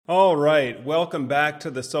All right, welcome back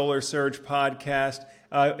to the Solar Surge podcast.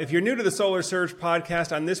 If you're new to the Solar Surge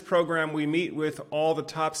podcast, on this program we meet with all the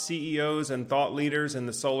top CEOs and thought leaders in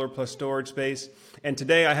the solar plus storage space. And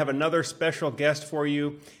today I have another special guest for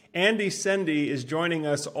you. Andy Sendy is joining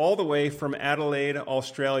us all the way from Adelaide,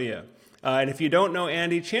 Australia. And if you don't know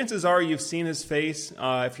Andy, chances are you've seen his face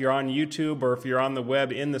if you're on YouTube or if you're on the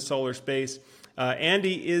web in the solar space.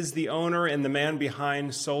 Andy is the owner and the man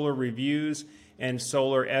behind SolarReviews and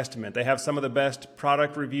Solar Estimate. They have some of the best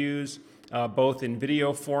product reviews, both in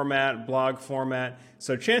video format, blog format.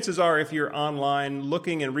 So chances are if you're online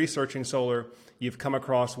looking and researching solar, you've come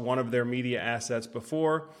across one of their media assets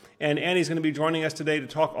before. And Andy's going to be joining us today to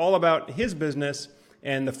talk all about his business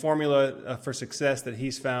and the formula for success that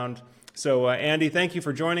he's found. So Andy, thank you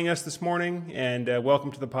for joining us this morning, and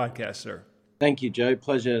welcome to the podcast, sir. Thank you, Joe.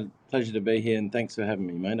 Pleasure to be here, and thanks for having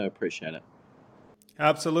me, mate. I appreciate it.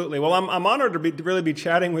 Absolutely. Well, I'm honored to really be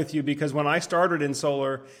chatting with you because when I started in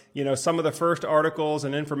solar, some of the first articles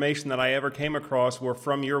and information that I ever came across were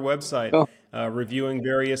from your website, reviewing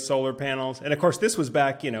various solar panels. And of course, this was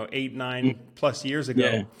back, 8, 9 plus years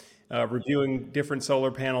ago, reviewing different solar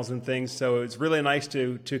panels and things. So it's really nice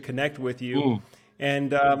to connect with you.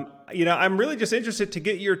 And, I'm really just interested to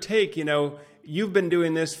get your take. You've been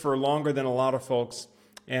doing this for longer than a lot of folks.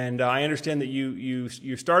 And I understand that you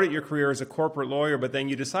started your career as a corporate lawyer, but then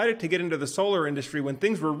you decided to get into the solar industry when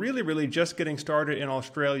things were really, really just getting started in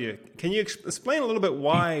Australia. Can you explain a little bit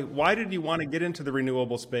why did you want to get into the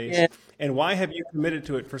renewable space, and why have you committed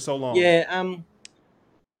to it for so long?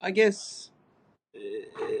 I guess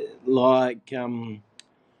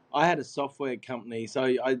I had a software company, so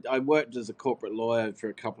I worked as a corporate lawyer for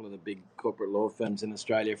a couple of the big corporate law firms in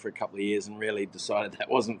Australia for a couple of years and really decided that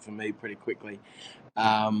wasn't for me pretty quickly.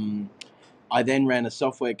 I then ran a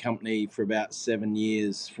software company for about 7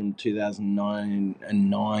 years from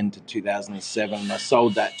 2009 to 2007. And I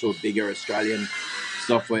sold that to a bigger Australian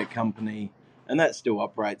software company, and that still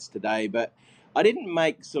operates today. But I didn't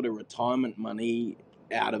make sort of retirement money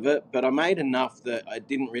out of it, but I made enough that it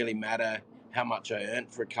didn't really matter how much I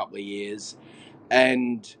earned for a couple of years.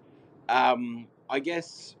 And I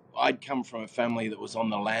guess I'd come from a family that was on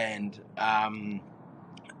the land.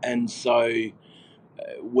 And so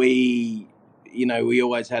we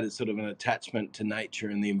always had a sort of an attachment to nature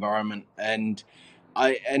and the environment. And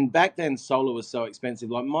back then solar was so expensive.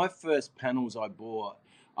 Like my first panels I bought,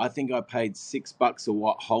 I think I paid $6 a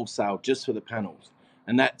watt wholesale just for the panels.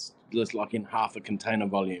 And that's just like in half a container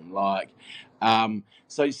volume.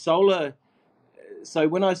 So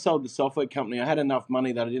when I sold the software company, I had enough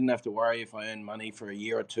money that I didn't have to worry if I earned money for a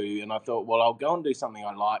year or two. And I thought, well, I'll go and do something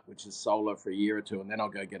I like, which is solar for a year or two, and then I'll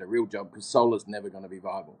go get a real job because solar's never going to be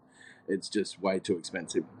viable. It's just way too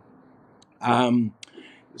expensive.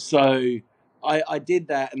 So I did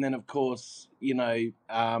that. And then, of course, the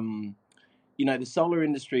solar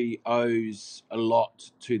industry owes a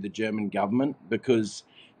lot to the German government because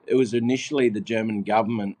it was initially the German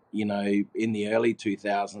government, in the early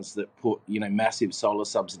 2000s that put, massive solar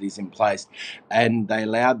subsidies in place, and they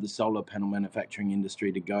allowed the solar panel manufacturing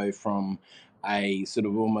industry to go from a sort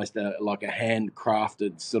of almost like a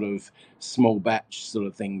handcrafted sort of small batch sort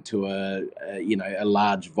of thing to a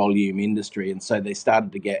large volume industry. And so they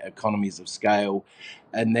started to get economies of scale,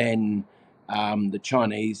 and then the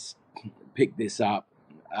Chinese picked this up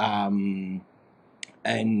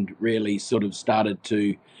and really sort of started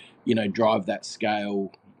to drive that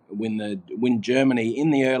scale when Germany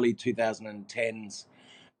in the early 2010s,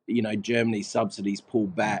 Germany's subsidies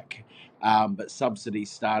pulled back, but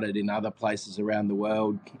subsidies started in other places around the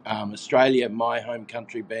world. Australia, my home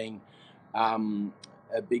country, being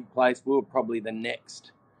a big place, we were probably the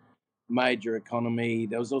next major economy.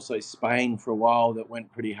 There was also Spain for a while that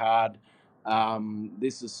went pretty hard.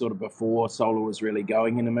 This is sort of before solar was really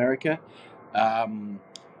going in America.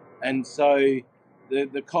 And so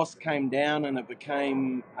the cost came down and it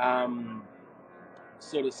became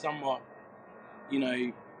sort of somewhat,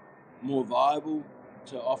 more viable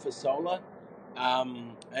to offer solar.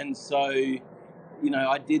 And so,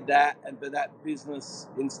 I did that, but that business,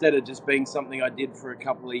 instead of just being something I did for a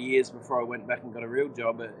couple of years before I went back and got a real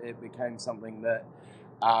job, it became something that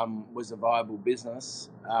was a viable business.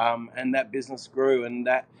 And that business grew, and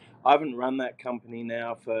that I haven't run that company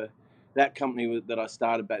now for... That company that I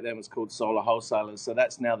started back then was called Solar Wholesalers. So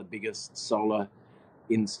that's now the biggest solar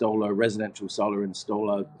installer, residential solar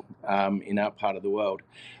installer in our part of the world.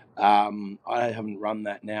 I haven't run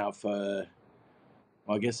that now for,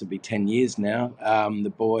 I guess it'd be 10 years now. The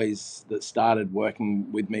boys that started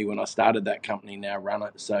working with me when I started that company now run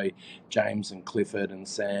it. So James and Clifford and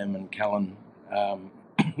Sam and Callan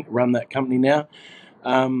run that company now.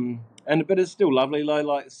 But it's still lovely.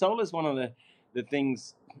 Like solar's one of the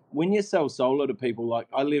things when you sell solar to people. Like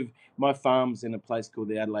my farm's in a place called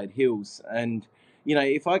the Adelaide Hills, and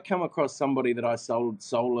if I come across somebody that I sold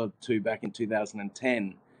solar to back in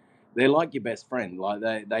 2010, they're like your best friend. Like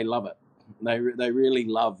they love it. They really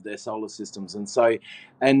love their solar systems,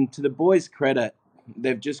 and to the boys' credit,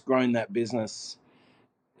 they've just grown that business,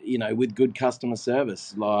 with good customer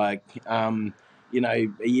service. Like, a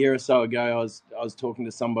year or so ago, I was talking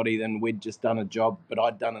to somebody, and we'd just done a job, but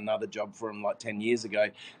I'd done another job for them like 10 years ago,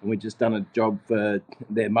 and we'd just done a job for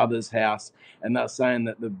their mother's house, and they're saying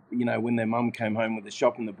that when their mum came home with the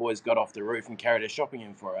shopping, the boys got off the roof and carried her shopping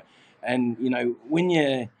in for her, and when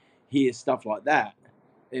you hear stuff like that,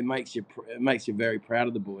 it makes you very proud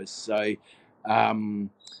of the boys. So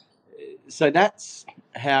that's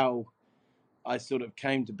how I sort of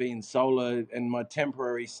came to be in solar, and my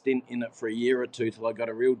temporary stint in it for a year or two till I got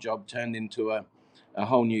a real job turned into a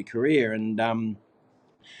whole new career. And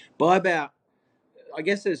by about, I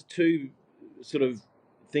guess there's two sort of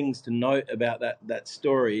things to note about that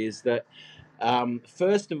story is that,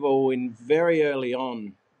 first of all, in very early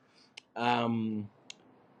on, um,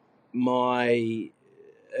 my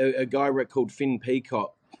a guy called Finn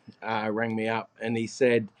Peacock rang me up, and he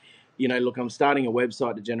said, look, I'm starting a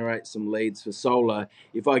website to generate some leads for solar.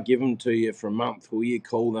 If I give them to you for a month, will you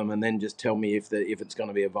call them and then just tell me if it's going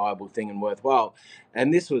to be a viable thing and worthwhile?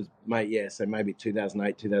 And this was, mate, so maybe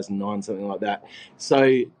 2008, 2009, something like that.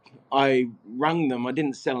 So I rung them. I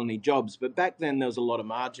didn't sell any jobs, but back then there was a lot of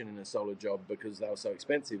margin in a solar job because they were so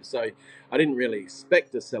expensive. So I didn't really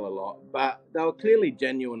expect to sell a lot, but they were clearly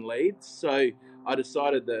genuine leads. So I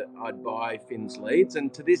decided that I'd buy Finn's leads,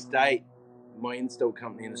 and to this date, my install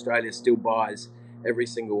company in Australia still buys every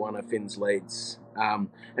single one of Finn's leads.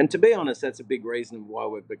 And to be honest, that's a big reason why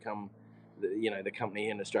we've become, the company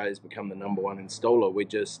in Australia has become the number one installer. We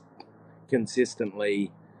just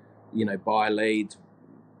consistently, buy leads,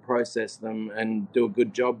 process them, and do a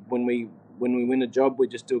good job. When we win a job, we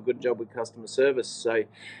just do a good job with customer service. So,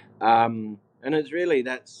 and it's really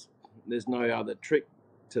there's no other trick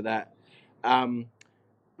to that.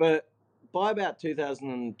 But by about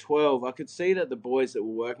 2012, I could see that the boys that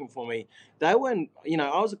were working for me, they weren't,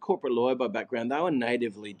 I was a corporate lawyer by background. They were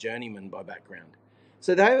natively journeymen by background.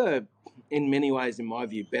 So they were, in many ways, in my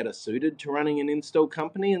view, better suited to running an install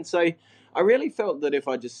company. And so I really felt that if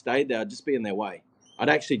I just stayed there, I'd just be in their way. I'd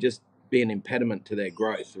actually just be an impediment to their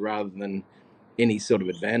growth rather than any sort of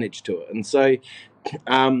advantage to it. And so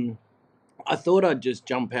I thought I'd just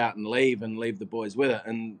jump out and leave the boys with it.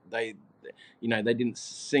 And they didn't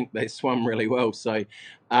sink, they swam really well. So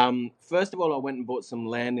first of all, I went and bought some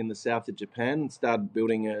land in the south of Japan and started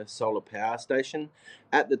building a solar power station.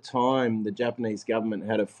 At the time, the Japanese government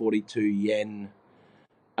had a 42 yen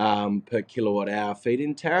per kilowatt hour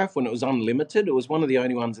feed-in tariff when it was unlimited. It was one of the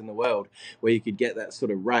only ones in the world where you could get that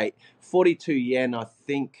sort of rate. 42 yen, I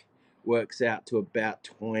think, works out to about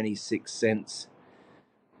 26 cents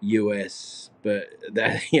US, but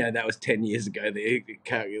that was 10 years ago. The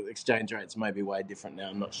exchange rates may be way different now,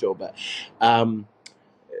 I'm not sure, but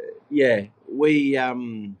we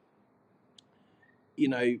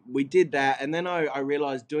did that, and then I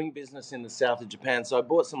realized doing business in the south of Japan, so I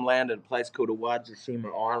bought some land at a place called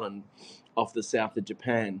Awajishima Island off the south of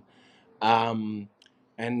Japan, and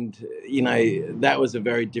that was a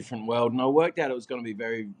very different world, and I worked out it was going to be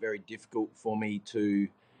very, very difficult for me to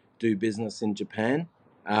do business in Japan,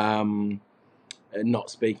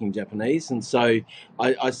 not speaking Japanese. And so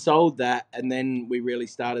I sold that, and then we really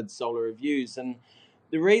started SolarReviews. And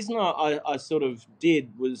the reason I sort of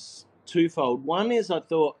did was twofold. One is I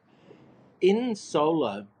thought in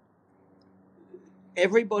solar,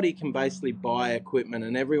 everybody can basically buy equipment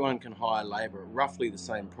and everyone can hire labor at roughly the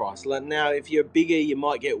same price. Now, if you're bigger, you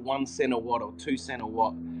might get 1 cent a watt or 2 cent a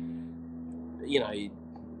watt,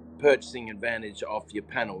 purchasing advantage off your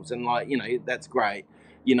panels, and that's great,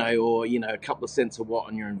 or a couple of cents a watt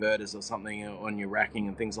on your inverters or something, on your racking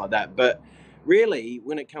and things like that. But really,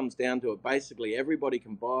 when it comes down to it, basically everybody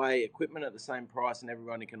can buy equipment at the same price and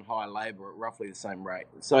everybody can hire labor at roughly the same rate.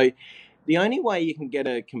 So the only way you can get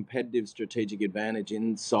a competitive strategic advantage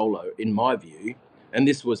in solar, in my view, and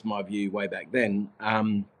this was my view way back then,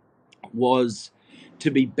 was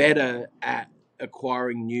to be better at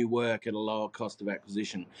acquiring new work at a lower cost of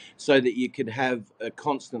acquisition, so that you could have a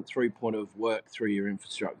constant throughput of work through your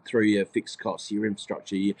infrastructure, through your fixed costs, your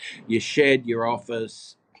infrastructure, your shed, your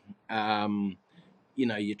office, your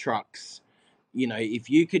trucks. If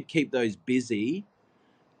you could keep those busy,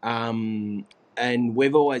 and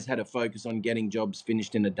we've always had a focus on getting jobs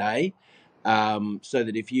finished in a day. so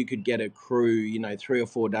that if you could get a crew, 3 or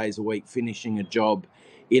 4 days a week finishing a job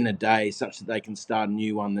in a day, such that they can start a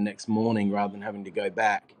new one the next morning rather than having to go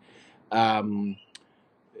back, um,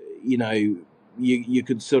 you know, you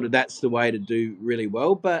could sort of, that's the way to do really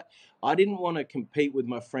well. But I didn't want to compete with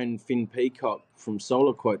my friend Finn Peacock from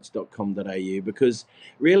solarquotes.com.au, because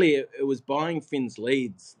really it was buying Finn's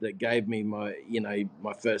leads that gave me my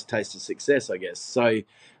first taste of success, I guess. So,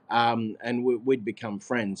 and we'd become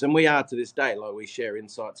friends, and we are to this day. Like, we share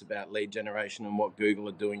insights about lead generation and what Google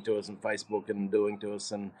are doing to us and Facebook and doing to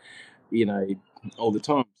us, and all the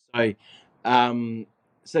time. So,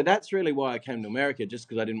 so that's really why I came to America, just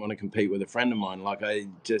because I didn't want to compete with a friend of mine. Like, I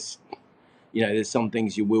just, there's some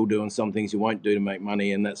things you will do and some things you won't do to make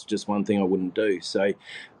money, and that's just one thing I wouldn't do. So,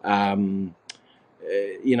 I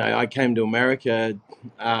came to America.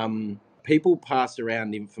 People pass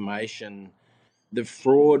around information. The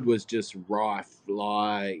fraud was just rife.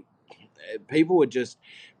 Like, people were just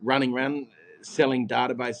running around selling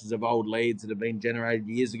databases of old leads that have been generated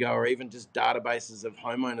years ago, or even just databases of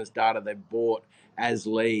homeowners' data they bought as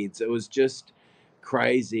leads. It was just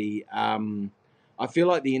crazy. I feel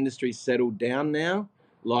like the industry's settled down now.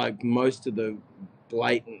 Like, most of the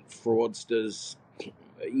blatant fraudsters,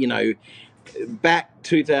 back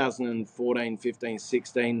 2014, 15,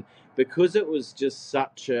 16, because it was just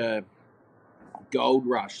such a gold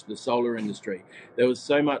rush, the solar industry. There was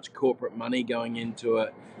so much corporate money going into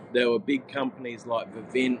it. There were big companies like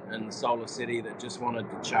Vivint and Solar City that just wanted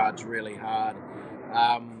to charge really hard.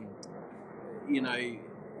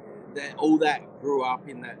 All that grew up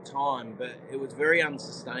in that time, but it was very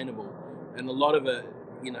unsustainable, and a lot of it,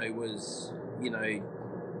 was,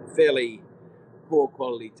 fairly poor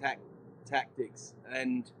quality tactics.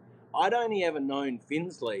 And I'd only ever known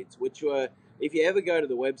Finn's leads, which were, if you ever go to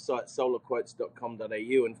the website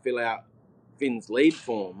solarquotes.com.au and fill out Finn's lead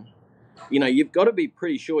form, you've got to be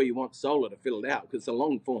pretty sure you want solar to fill it out, because it's a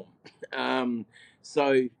long form.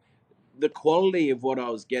 So the quality of what I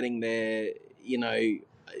was getting there,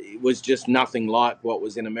 was just nothing like what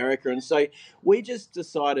was in America. And so we just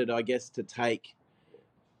decided, I guess, to take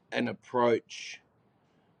an approach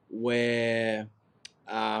where,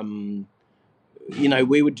 we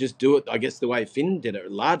would just do it, I guess, the way Finn did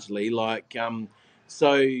it, largely. Like, and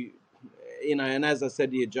as I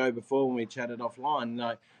said to you, Joe, before when we chatted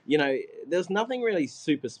offline, there's nothing really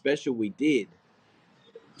super special we did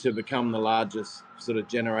to become the largest sort of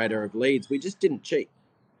generator of leads. We just didn't cheat.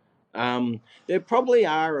 There probably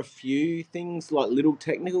are a few things, like little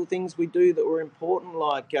technical things we do, that were important.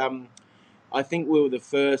 Like, I think we were the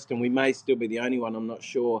first, and we may still be the only one, I'm not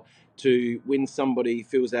sure, to, when somebody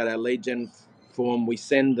fills out our lead gen form, we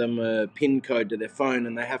send them a PIN code to their phone,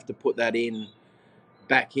 and they have to put that in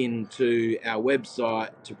back into our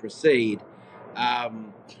website to proceed.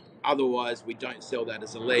 Otherwise, we don't sell that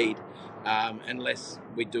as a lead, unless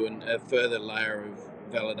we do a further layer of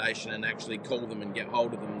validation and actually call them and get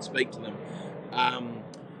hold of them and speak to them.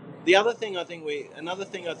 Another thing I think we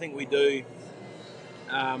do,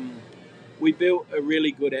 we built a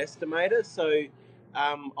really good estimator. So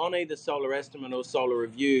on either Solar Estimate or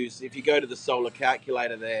SolarReviews, if you go to the solar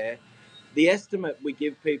calculator there, the estimate we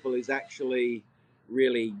give people is actually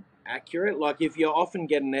really accurate. Like, if you often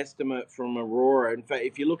get an estimate from Aurora, in fact,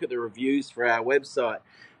 if you look at the reviews for our website,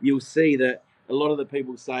 you'll see that a lot of the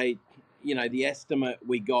people say, the estimate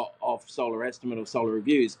we got off Solar Estimate or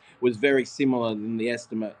SolarReviews was very similar than the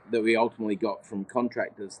estimate that we ultimately got from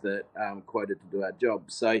contractors that quoted to do our job.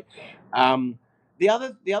 So the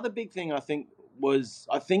other big thing, I think we're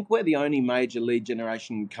the only major lead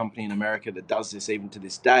generation company in America that does this, even to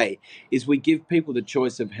this day, is we give people the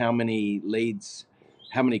choice of how many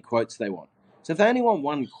quotes they want. So if they only want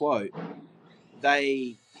one quote,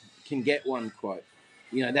 they can get one quote.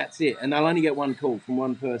 That's it. And they'll only get one call from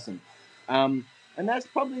one person. And that's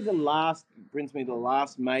probably brings me to the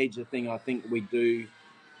last major thing I think we do,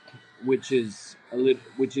 which is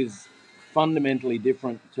fundamentally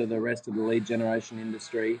different to the rest of the lead generation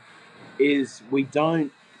industry, is we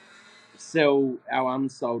don't sell our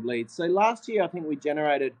unsold leads. So last year, I think we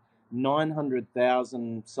generated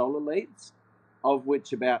 900,000 solar leads, of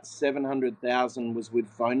which about 700,000 was with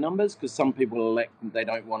phone numbers, because some people elect they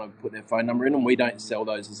don't want to put their phone number in, and we don't sell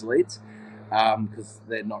those as leads, because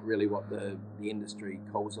they're not really what the industry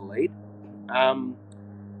calls a lead.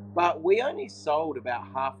 But we only sold about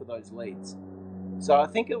half of those leads. So I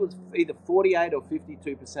think it was either 48 or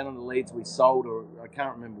 52% of the leads we sold, or I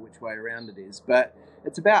can't remember which way around it is, but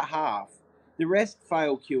it's about half. The rest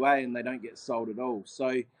fail QA and they don't get sold at all.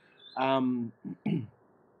 So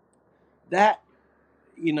that,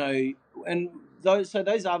 and those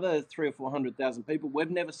other 300,000 or 400,000 people,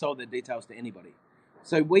 we've never sold their details to anybody.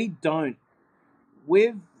 So we've,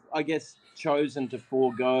 I guess, chosen to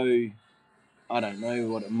forego, I don't know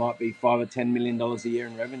what it might be, $5 or $10 million a year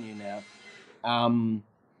in revenue now,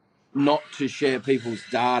 not to share people's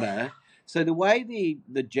data. So the way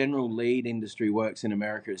the general lead industry works in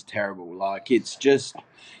America is terrible. Like, it's just,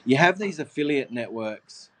 you have these affiliate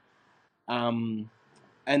networks, and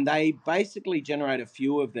they basically generate a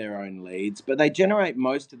few of their own leads, but they generate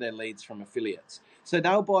most of their leads from affiliates. So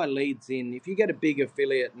they'll buy leads in. If you get a big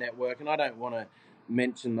affiliate network, and I don't want to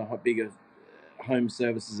mention the bigger home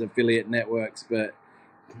services affiliate networks, but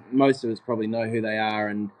most of us probably know who they are,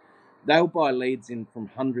 and they'll buy leads in from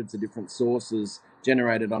hundreds of different sources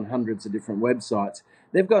generated on hundreds of different websites.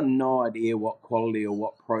 They've got no idea what quality or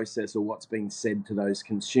what process or what's being said to those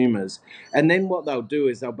consumers. And then what they'll do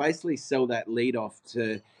is they'll basically sell that lead off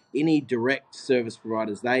to any direct service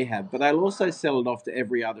providers they have, but they'll also sell it off to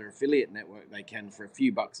every other affiliate network they can for a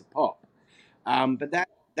few bucks a pop. But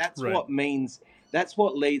that's Right. what means, that's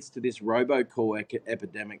what leads to this robocall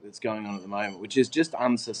epidemic that's going on at the moment, which is just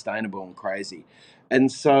unsustainable and crazy.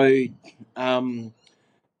 And so,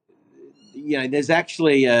 there's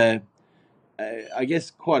actually I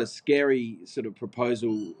guess, quite a scary sort of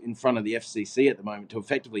proposal in front of the FCC at the moment to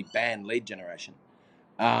effectively ban lead generation.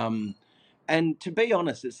 And to be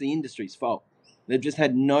honest, it's the industry's fault. They've just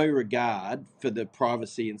had no regard for the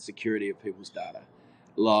privacy and security of people's data.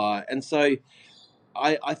 And so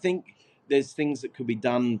I think there's things that could be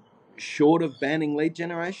done short of banning lead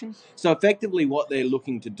generation. So effectively what they're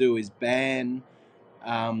looking to do is ban,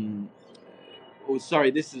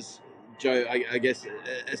 this is, Joe, I guess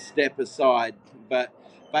a step aside, but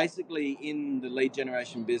basically in the lead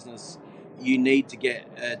generation business, you need to get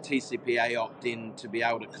a TCPA opt-in to be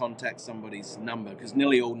able to contact somebody's number, because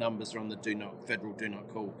nearly all numbers are on the federal do not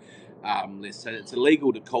call list. So it's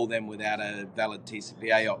illegal to call them without a valid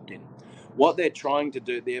TCPA opt-in. What they're trying to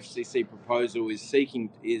do, the FCC proposal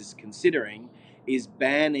is considering, is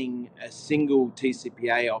banning a single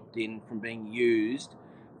TCPA opt-in from being used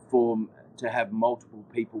to have multiple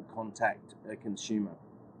people contact a consumer.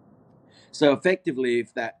 So effectively,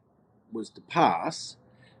 if that was to pass,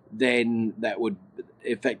 then it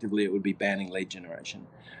would be banning lead generation.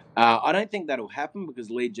 I don't think that'll happen because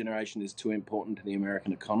lead generation is too important to the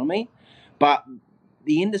American economy, but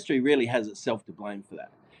the industry really has itself to blame for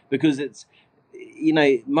that, because it's,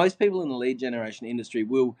 most people in the lead generation industry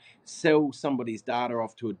will sell somebody's data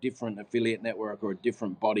off to a different affiliate network or a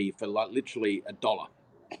different body for like literally $1.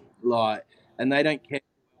 And they don't care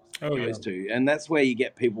who it goes to. And that's where you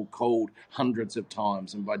get people called hundreds of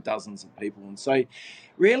times and by dozens of people. And so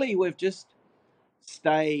really we've just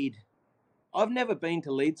stayed. I've never been to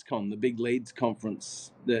LeadsCon, the big leads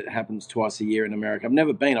conference that happens twice a year in America. I've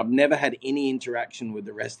never been. I've never had any interaction with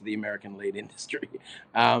the rest of the American lead industry.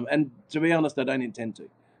 And to be honest, I don't intend to.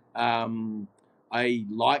 I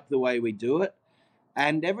like the way we do it.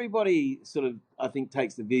 And everybody sort of, I think,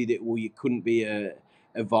 takes the view that, well, you couldn't be a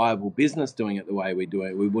viable business doing it the way we do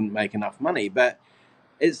it. We wouldn't make enough money. But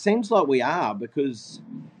it seems like we are, because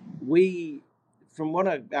from what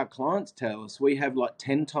our clients tell us, we have like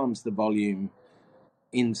 10 times the volume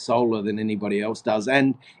in solar than anybody else does.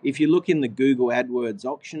 And if you look in the Google AdWords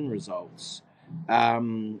auction results,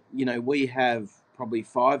 we have probably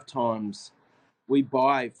we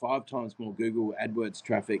buy 5 times more Google AdWords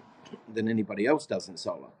traffic than anybody else does in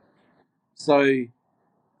solar. So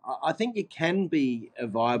I think you can be a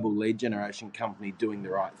viable lead generation company doing the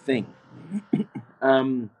right thing.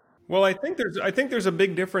 Well, I think there's a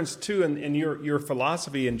big difference too in your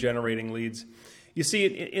philosophy in generating leads. You see,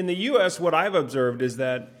 in the U.S., what I've observed is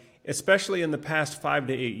that, especially in the past 5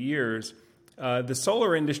 to 8 years, the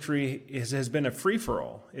solar industry has been a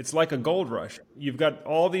free-for-all. It's like a gold rush. You've got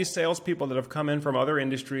all these salespeople that have come in from other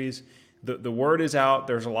industries. The word is out.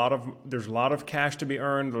 There's a lot of cash to be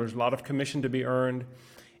earned. There's a lot of commission to be earned,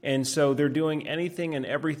 and so they're doing anything and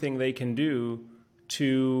everything they can do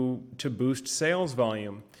to boost sales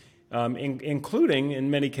volume. Including, in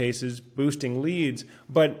many cases, boosting leads.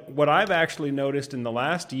 But what I've actually noticed in the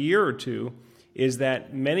last year or two is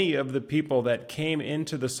that many of the people that came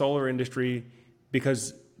into the solar industry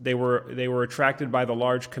because they were attracted by the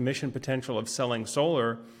large commission potential of selling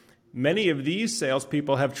solar, many of these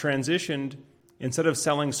salespeople have transitioned, instead of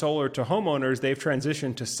selling solar to homeowners, they've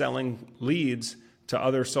transitioned to selling leads to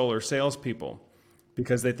other solar salespeople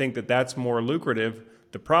because they think that that's more lucrative.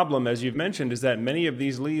 The problem, as you've mentioned, is that many of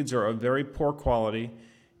these leads are of very poor quality.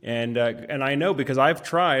 And I know because I've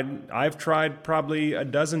tried probably a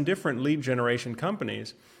dozen different lead generation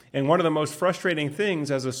companies. And one of the most frustrating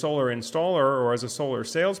things as a solar installer or as a solar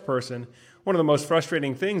salesperson, one of the most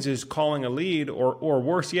frustrating things is calling a lead, or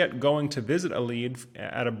worse yet, going to visit a lead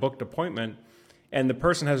at a booked appointment, and the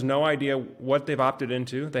person has no idea what they've opted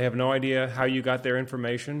into. They have no idea how you got their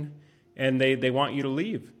information, and they want you to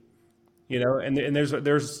leave. And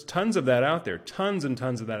there's tons of that out there, tons and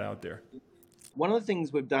tons of that out there. One of the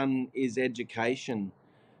things we've done is education.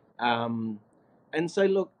 Um, and so,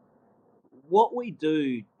 look, what we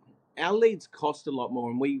do, our leads cost a lot more,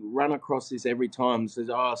 and we run across this every time. Says,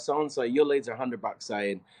 oh, so and so, your leads are $100,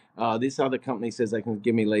 say, and this other company says they can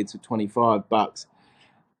give me leads for $25.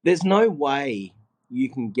 There's no way you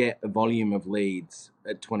can get a volume of leads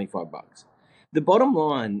at $25. The bottom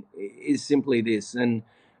line is simply this, and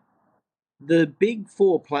the big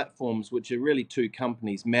four platforms, which are really two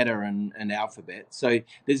companies, Meta and Alphabet. So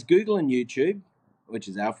there's Google and YouTube, which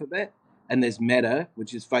is Alphabet, and there's Meta,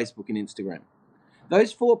 which is Facebook and Instagram.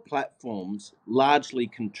 Those four platforms largely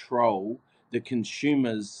control the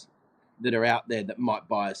consumers that are out there that might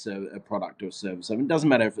buy a product or a service. I mean, it doesn't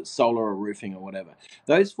matter if it's solar or roofing or whatever.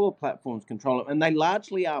 Those four platforms control it, and they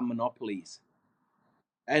largely are monopolies.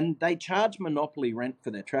 And they charge monopoly rent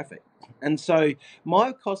for their traffic. And so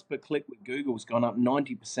my cost per click with Google has gone up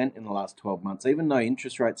 90% in the last 12 months, even though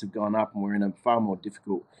interest rates have gone up and we're in a far more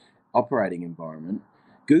difficult operating environment.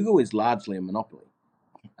 Google is largely a monopoly.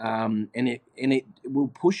 And it will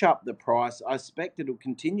push up the price. I expect it will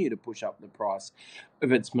continue to push up the price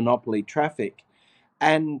of its monopoly traffic.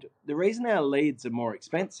 And the reason our leads are more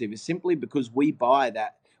expensive is simply because we buy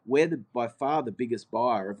that. We're by far the biggest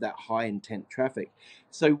buyer of that high intent traffic.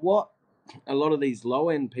 So what a lot of these low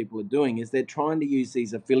end people are doing is they're trying to use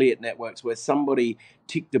these affiliate networks where somebody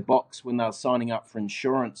ticked a box when they were signing up for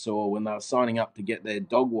insurance or when they were signing up to get their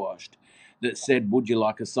dog washed that said, would you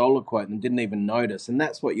like a solar quote, and didn't even notice. And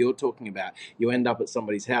that's what you're talking about. You end up at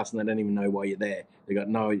somebody's house and they don't even know why you're there. They got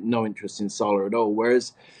no interest in solar at all.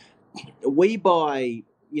 Whereas we buy,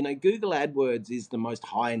 Google AdWords is the most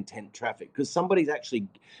high intent traffic because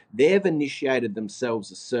they've initiated themselves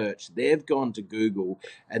a search. They've gone to Google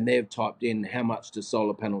and they've typed in how much do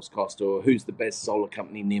solar panels cost or who's the best solar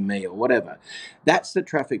company near me or whatever. That's the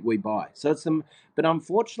traffic we buy. But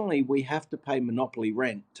unfortunately, we have to pay monopoly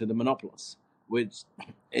rent to the monopolists, which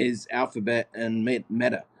is Alphabet and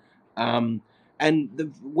Meta. And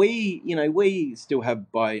we still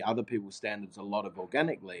have, by other people's standards, a lot of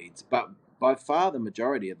organic leads, but by far the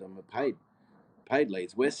majority of them are paid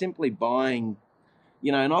leads. We're simply buying,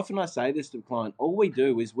 and often I say this to a client, all we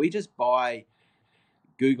do is we just buy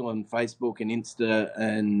Google and Facebook and Insta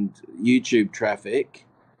and YouTube traffic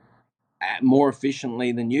more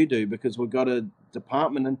efficiently than you do because we've got a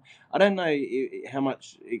department. And I don't know how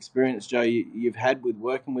much experience, Joe, you've had with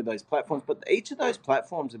working with those platforms, but each of those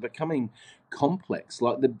platforms are becoming complex.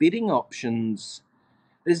 Like the bidding options,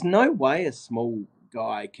 there's no way a small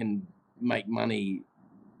guy can make money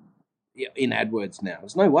in AdWords now.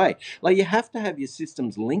 There's no way. Like you have to have your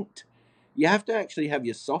systems linked. You have to actually have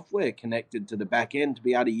your software connected to the back end to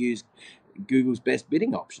be able to use Google's best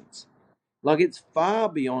bidding options. Like it's far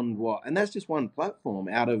beyond and that's just one platform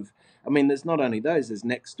there's not only those, there's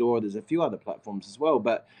Nextdoor, there's a few other platforms as well,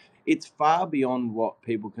 but it's far beyond what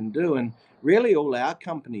people can do. And really all our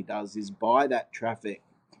company does is buy that traffic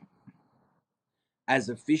as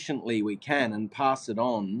efficiently we can and pass it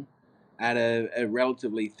on at a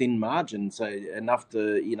relatively thin margin. So enough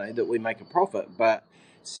to, that we make a profit, but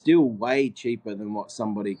still way cheaper than what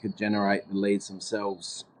somebody could generate the leads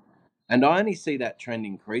themselves. And I only see that trend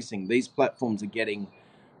increasing. These platforms are getting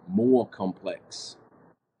more complex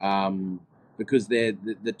because they're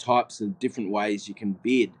the types of different ways you can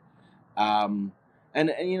bid. And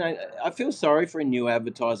I feel sorry for a new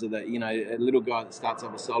advertiser that, a little guy that starts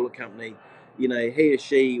up a solar company, he or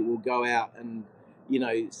she will go out and,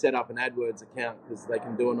 set up an AdWords account because they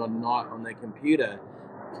can do it on night on their computer.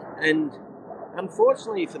 And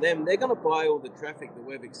unfortunately for them, they're going to buy all the traffic that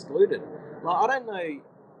we've excluded. Like, I don't know.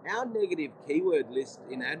 Our negative keyword list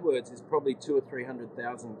in AdWords is probably 200,000 or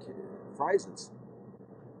 300,000 phrases.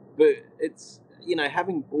 But it's,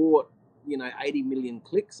 having bought, 80 million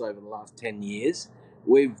clicks over the last 10 years,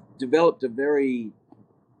 we've developed a very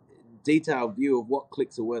detailed view of what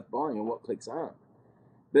clicks are worth buying and what clicks aren't.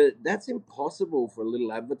 But that's impossible for a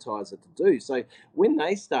little advertiser to do. So when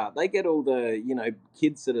they start, they get all the,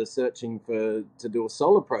 kids that are searching to do a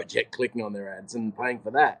solar project clicking on their ads and paying for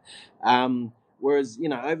that. Whereas,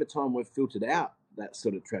 over time, we've filtered out that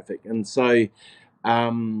sort of traffic. And so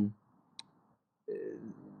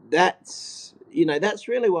that's, that's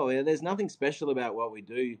really what there's nothing special about what we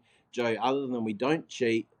do, Joe, other than we don't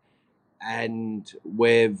cheat, and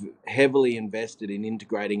we've heavily invested in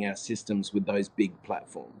integrating our systems with those big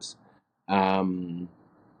platforms, um,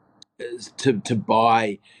 to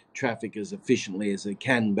buy traffic as efficiently as they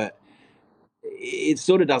can. But it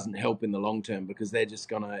sort of doesn't help in the long term, because they're just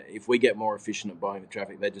gonna, if we get more efficient at buying the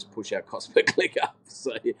traffic, they just push our cost per click up.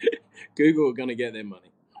 So Google are going to get their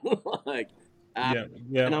money. like, um, Yeah,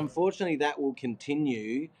 yeah. and unfortunately, that will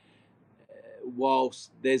continue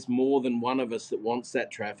whilst there's more than one of us that wants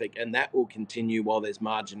that traffic, and that will continue while there's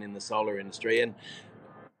margin in the solar industry. And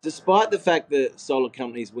despite the fact that solar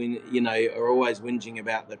companies are always whinging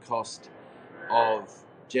about the cost of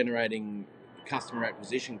generating customer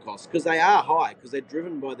acquisition costs, because they are high, because they're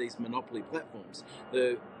driven by these monopoly platforms,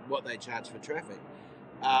 what they charge for traffic.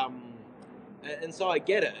 And so I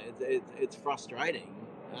get it. It's frustrating.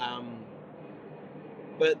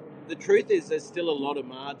 But the truth is, there's still a lot of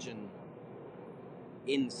margin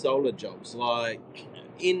in solar jobs. Like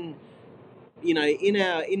in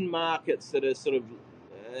in markets that are sort of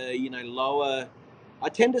lower. I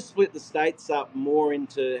tend to split the states up more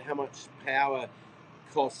into how much power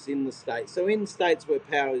costs in the state. So in states where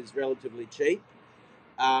power is relatively cheap,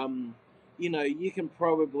 you can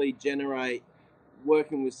probably generate,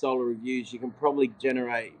 working with SolarReviews, you can probably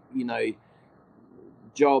generate,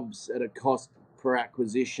 jobs at a cost per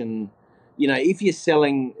acquisition. If you're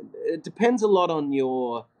selling, it depends a lot on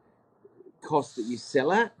your cost that you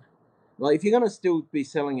sell at. Like if you're going to still be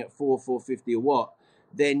selling at 450 a watt,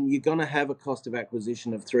 then you're going to have a cost of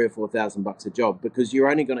acquisition of $3,000 or $4,000 a job, because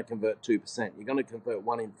you're only going to convert 2%. You're going to convert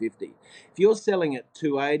 1 in 50. If you're selling at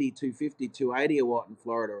 280, 250, 280 a watt in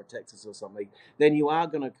Florida or Texas or something, then you are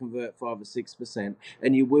going to convert 5 or 6%,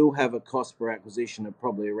 and you will have a cost per acquisition of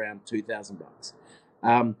probably around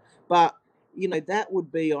 $2,000. But that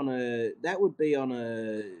would be on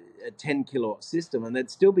a 10 kilowatt system, and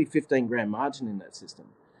there'd still be 15 grand margin in that system.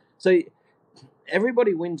 So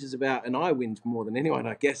everybody whinges about, and I whinge more than anyone,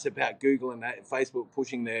 I guess, about Google and Facebook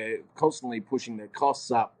constantly pushing their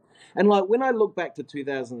costs up. And like when I look back to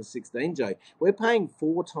 2016, Joe, we're paying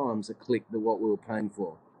 4 times a click than what we were paying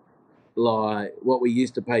for, like what we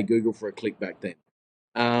used to pay Google for a click back then.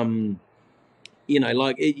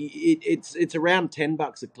 Like it's around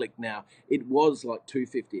 $10 a click now. It was like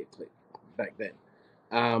 $2.50 a click back then.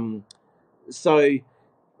 So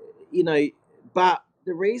but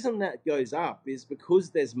the reason that goes up is because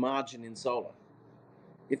there's margin in solar.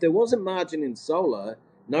 If there wasn't margin in solar,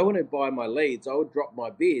 no one would buy my leads. I would drop my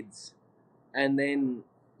bids, and then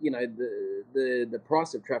the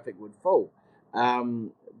price of traffic would fall.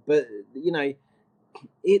 But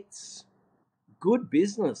it's good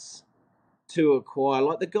business to acquire.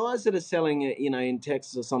 Like the guys that are selling it, in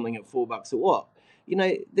Texas or something at $4 a watt.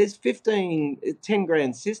 There's 10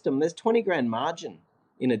 grand system. There's 20 grand margin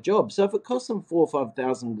in a job. So if it costs them $4,000 or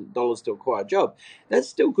 $5,000 to acquire a job, that's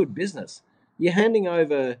still good business. You're handing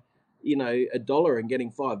over, $1 and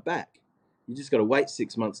getting 5 back. You just got to wait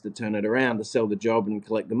 6 months to turn it around to sell the job and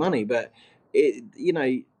collect the money. But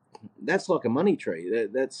that's like a money tree.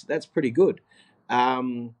 That's pretty good.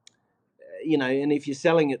 And if you're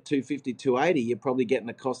selling at 250, 280, you're probably getting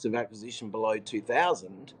a cost of acquisition below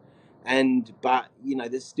 2,000. But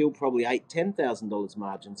there's still probably $8,000-$10,000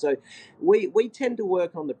 margin. So we tend to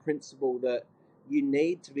work on the principle that you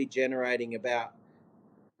need to be generating about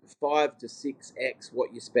 5 to 6x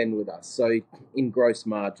what you spend with us. So in gross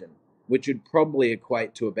margin, which would probably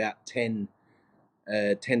equate to about 10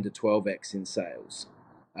 to 12x in sales.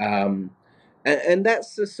 And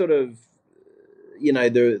that's the sort of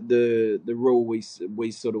the rule we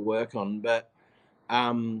sort of work on. But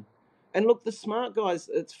and look, the smart guys,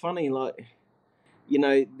 it's funny, like,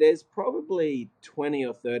 there's probably 20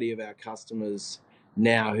 or 30 of our customers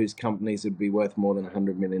now whose companies would be worth more than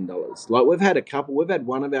 $100 million. Like we've had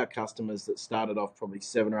one of our customers that started off probably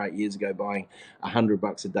 7 or 8 years ago buying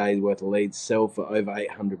 $100 a day worth of leads, sell for over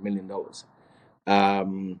 $800 million.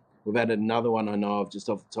 We've had another one I know of just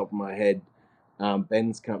off the top of my head.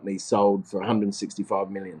 Ben's company sold for $165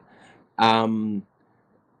 million.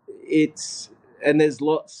 And there's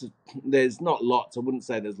not lots. I wouldn't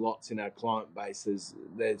say there's lots in our client base.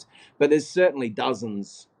 But there's certainly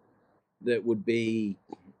dozens that would be,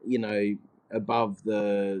 above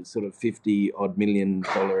the sort of $50 odd million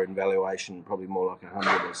in valuation, probably more like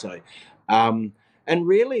 100 or so. And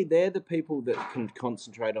really, they're the people that can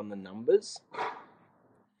concentrate on the numbers.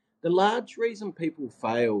 The large reason people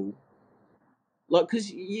fail, like,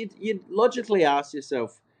 because you'd logically ask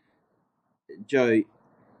yourself, Joe,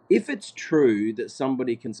 if it's true that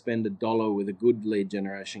somebody can spend $1 with a good lead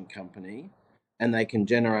generation company and they can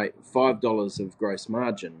generate $5 of gross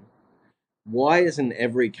margin, why isn't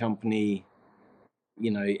every company,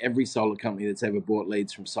 every solar company that's ever bought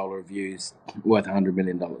leads from SolarReviews worth $100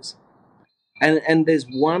 million? And there's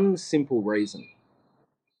one simple reason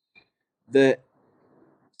that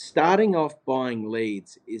starting off buying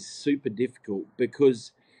leads is super difficult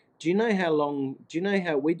because do you know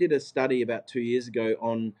how we did a study about 2 years ago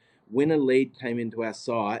on when a lead came into our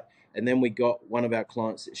site and then we got one of our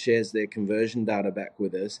clients that shares their conversion data back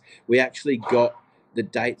with us. We actually got the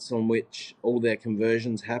dates on which all their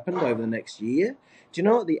conversions happened over the next year. Do you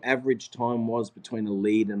know what the average time was between a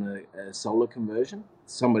lead and a solar conversion?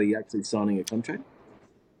 Somebody actually signing a contract?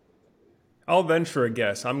 I'll venture a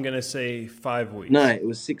guess. I'm going to say 5 No, weeks. it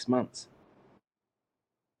was 6 months.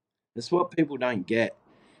 That's what people don't get.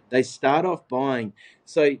 They start off buying.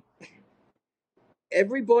 So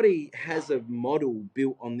everybody has a model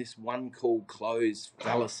built on this one call close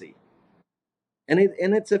fallacy. And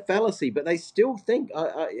it's a fallacy, but they still think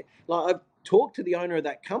I've talked to the owner of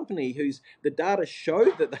that company who's the data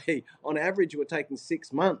showed that they on average were taking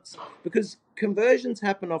 6 months because conversions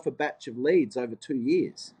happen off a batch of leads over 2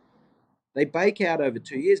 years. They bake out over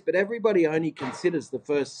 2 years, but everybody only considers the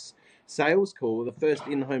first sales call, the first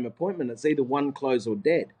in-home appointment. It's either one close or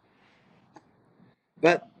dead.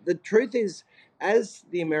 But the truth is, as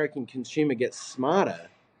the American consumer gets smarter,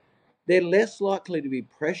 they're less likely to be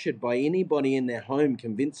pressured by anybody in their home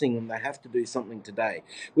convincing them they have to do something today,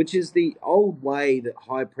 which is the old way that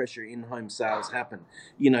high pressure in-home sales happen.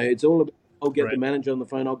 It's all about, I'll get the Right. manager on the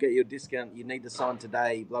phone, I'll get you a discount, you need to sign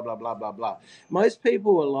today, blah, blah, blah, blah, blah. Most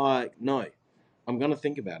people are like, no, I'm going to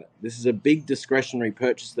think about it. This is a big discretionary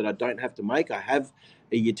purchase that I don't have to make. I have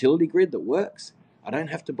a utility grid that works. I don't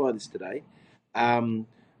have to buy this today. Um,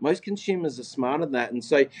 Most consumers are smarter than that. And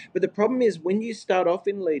so, but the problem is when you start off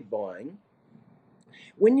in lead buying,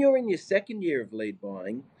 when you're in your second year of lead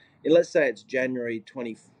buying, and let's say it's January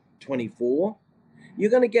 2024, you're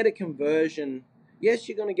going to get a conversion. Yes,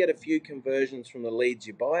 you're going to get a few conversions from the leads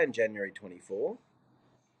you buy in January 24,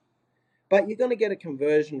 but you're going to get a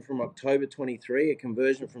conversion from October 23, a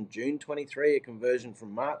conversion from June 23, a conversion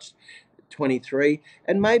from March 23,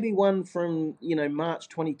 and maybe one from, March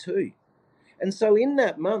 22. And so in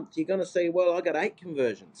that month, you're going to say, well, I got 8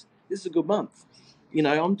 conversions. This is a good month.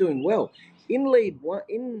 I'm doing well. In lead one,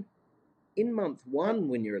 in month one,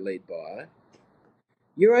 when you're a lead buyer,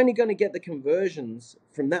 you're only going to get the conversions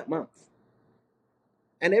from that month.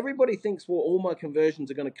 And everybody thinks, well, all my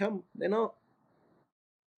conversions are going to come. They're not.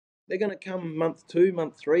 They're going to come month 2,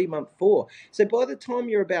 month 3, month 4. So by the time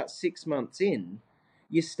you're about 6 months in,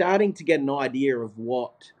 you're starting to get an idea of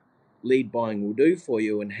what lead buying will do for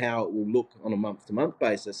you and how it will look on a month-to-month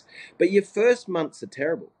basis. But your first months are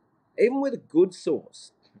terrible, even with a good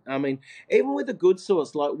source. I mean, even with a good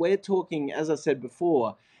source, like we're talking, as I said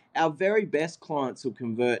before, our very best clients will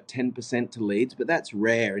convert 10% to leads, but that's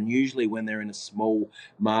rare. And usually when they're in a small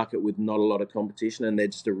market with not a lot of competition and they're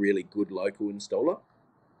just a really good local installer.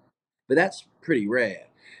 But that's pretty rare.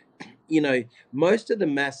 Most of the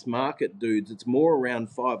mass market dudes, it's more around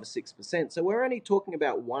 5 or 6%. So we're only talking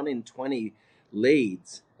about 1 in 20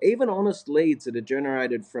 leads, even honest leads that are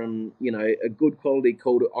generated from, a good quality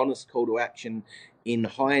honest call to action in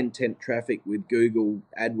high intent traffic with Google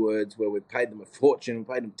AdWords, where we've paid them a fortune,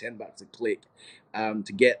 we paid them $10 a click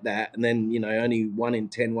to get that. And then, only 1 in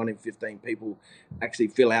 10, 1 in 15 people actually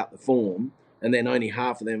fill out the form. And then only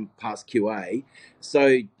half of them pass QA.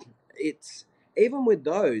 So it's, even with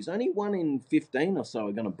those, only 1 in 15 or so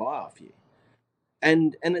are going to buy off you.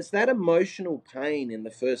 And it's that emotional pain in the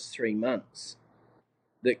first 3 months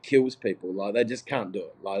that kills people. Like, they just can't do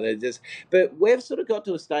it. Like, they just, but we've sort of got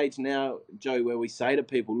to a stage now, Joe, where we say to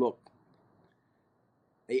people, look,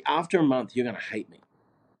 after a month, you're going to hate me.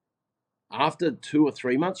 After 2 or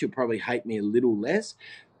 3 months, you'll probably hate me a little less.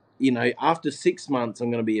 After 6 months,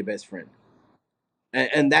 I'm going to be your best friend.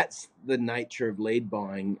 And that's the nature of lead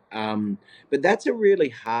buying. But that's a really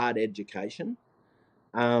hard education.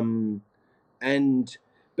 Um, and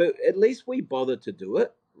but at least we bother to do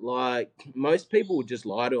it. Like, most people would just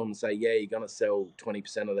lie to them and say, yeah, you're going to sell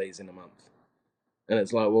 20% of these in a month. And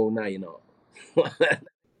it's like, well, no, you're not.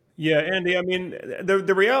 Yeah, Andy, I mean,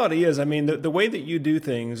 the reality is, I mean, the way that you do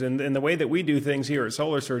things and the way that we do things here at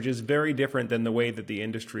Solar Surge is very different than the way that the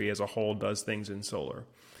industry as a whole does things in solar.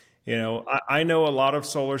 I know a lot of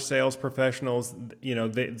solar sales professionals,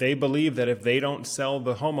 they believe that if they don't sell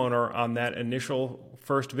the homeowner on that initial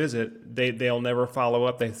first visit, they'll never follow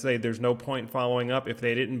up. They say there's no point following up. If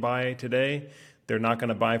they didn't buy today, they're not going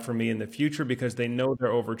to buy from me in the future because they know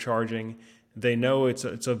they're overcharging. They know it's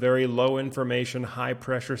a very low information, high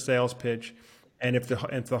pressure sales pitch. And if the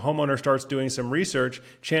homeowner starts doing some research,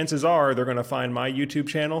 chances are they're going to find my YouTube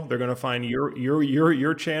channel, they're going to find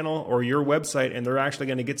your channel or your website, and they're actually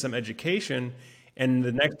going to get some education. And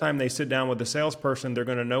the next time they sit down with the salesperson, they're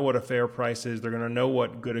going to know what a fair price is. They're going to know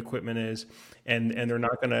what good equipment is, and they're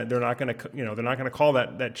not going to call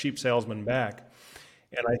that cheap salesman back.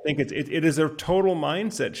 And I think it is a total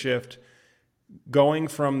mindset shift going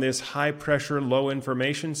from this high pressure, low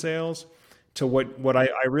information sales to what I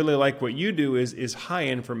really like what you do is high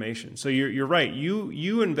information. So you're right.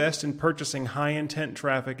 You invest in purchasing high intent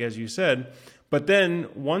traffic, as you said, but then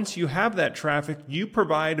once you have that traffic, you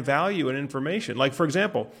provide value and information. Like for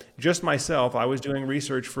example, just myself, I was doing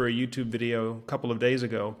research for a YouTube video a couple of days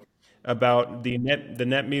ago about the net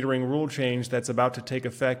metering rule change that's about to take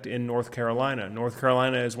effect in North Carolina. North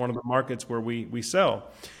Carolina is one of the markets where we sell.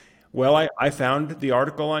 Well, I found the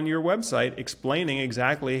article on your website explaining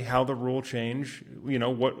exactly how the rule change,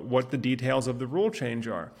 what the details of the rule change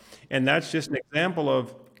are. And that's just an example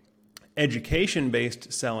of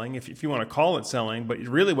education-based selling, if you want to call it selling, but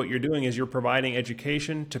really what you're doing is you're providing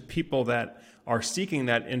education to people that are seeking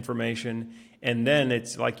that information, and then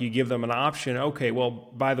it's like you give them an option. Okay, well,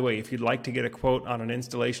 by the way, if you'd like to get a quote on an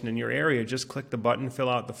installation in your area, just click the button, fill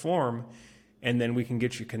out the form, and then we can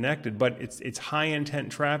get you connected. But it's high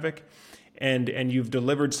intent traffic, and you've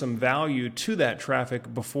delivered some value to that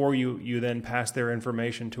traffic before you then pass their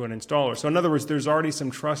information to an installer. So in other words, there's already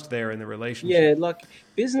some trust there in the relationship. Yeah, like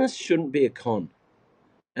business shouldn't be a con.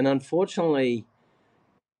 And unfortunately,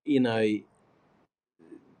 you know,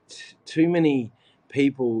 too many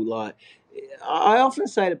people, like, I often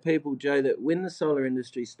say to people, Joe, that when the solar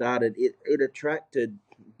industry started, it attracted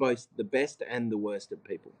both the best and the worst of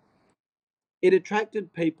people. It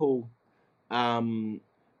attracted people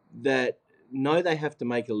that know they have to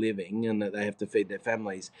make a living and that they have to feed their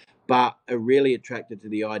families, but are really attracted to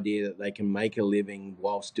the idea that they can make a living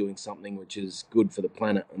whilst doing something which is good for the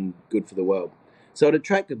planet and good for the world. So it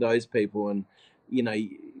attracted those people, and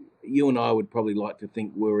you and I would probably like to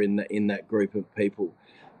think we're in that group of people.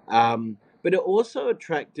 But it also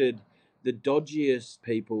attracted the dodgiest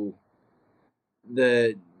people,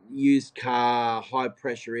 the used car, high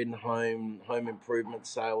pressure home improvement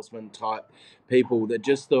salesman type people that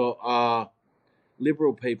just thought,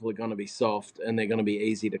 liberal people are going to be soft and they're going to be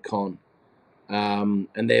easy to con. And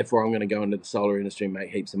therefore, I'm going to go into the solar industry and make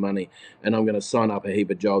heaps of money, and I'm going to sign up a heap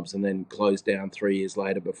of jobs and then close down 3 years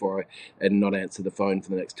later and not answer the phone for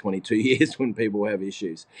the next 22 years when people have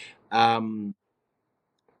issues.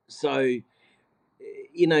 So,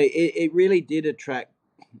 it really did attract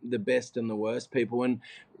the best and the worst people. And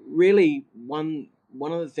really, one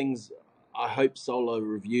of the things I hope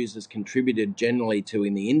SolarReviews has contributed generally to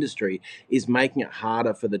in the industry is making it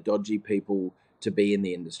harder for the dodgy people to be in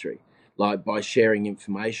the industry, like by sharing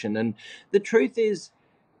information. And the truth is,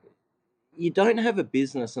 you don't have a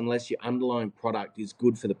business unless your underlying product is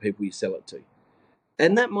good for the people you sell it to.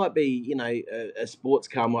 And that might be, a sports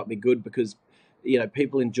car might be good because,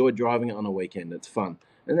 people enjoy driving it on a weekend. It's fun.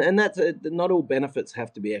 And that's not all benefits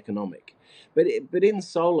have to be economic. But in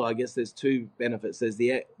solar, I guess there's two benefits. There's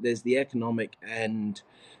the economic and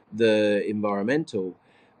the environmental.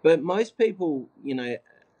 But most people,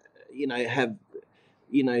 have,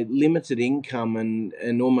 limited income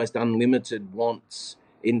and almost unlimited wants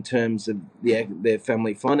in terms of their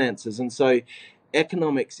family finances. And so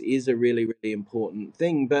economics is a really, really important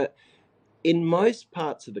thing. But in most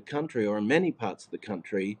parts of the country, or in many parts of the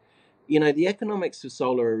country, the economics of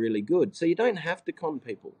solar are really good. So you don't have to con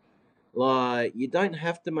people. Like, you don't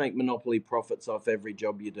have to make monopoly profits off every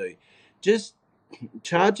job you do. Just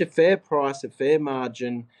charge a fair price, a fair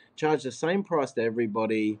margin, charge the same price to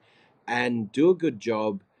everybody, and do a good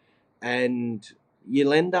job. And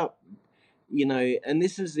you'll end up, and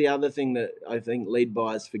this is the other thing that I think lead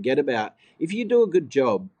buyers forget about. If you do a good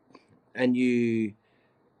job and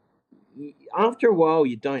after a while,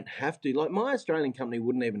 you don't have to. Like, my Australian company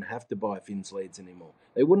wouldn't even have to buy Finn's leads anymore.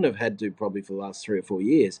 They wouldn't have had to probably for the last 3 or 4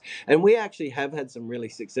 years. And we actually have had some really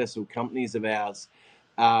successful companies of ours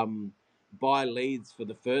buy leads for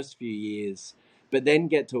the first few years, but then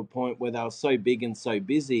get to a point where they were so big and so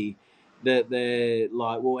busy that they're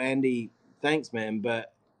like, well, Andy, thanks, man,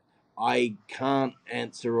 but I can't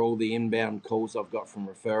answer all the inbound calls I've got from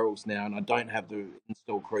referrals now, and I don't have the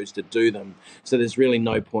install crews to do them. So there's really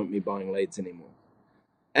no point me buying leads anymore.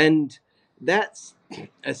 And that's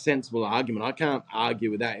a sensible argument. I can't argue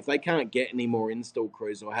with that. If they can't get any more install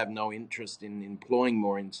crews or have no interest in employing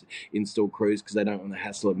more install crews because they don't want the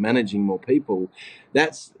hassle of managing more people,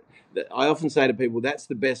 I often say to people, that's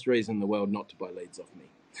the best reason in the world not to buy leads off me.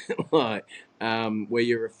 like where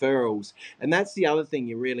your referrals, and that's the other thing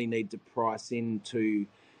you really need to price into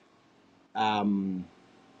um,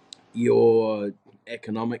 your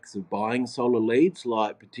economics of buying solar leads,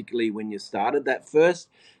 like particularly when you started that first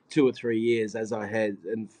 2 or 3 years, as I had,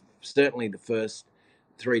 and certainly the first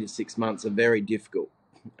 3 to 6 months are very difficult.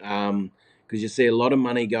 Because you see a lot of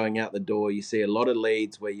money going out the door. You see a lot of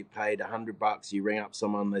leads where you paid $100. You ring up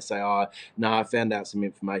someone, they say, "Oh, no, I found out some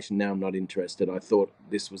information. Now I'm not interested. I thought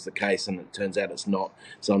this was the case, and it turns out it's not.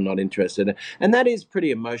 So I'm not interested." And that is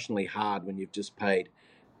pretty emotionally hard when you've just paid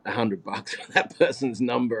 $100 for that person's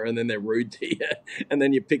number, and then they're rude to you, and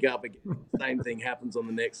then you pick up again. Same thing happens on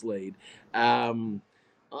the next lead.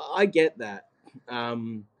 I get that,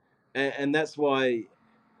 and that's why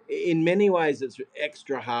in many ways it's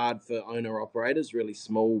extra hard for owner operators, really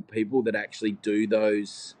small people that actually do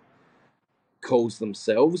those calls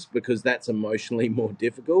themselves, because that's emotionally more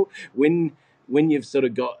difficult when you've sort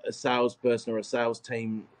of got a salesperson or a sales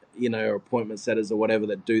team, or appointment setters or whatever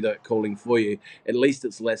that do that calling for you. At least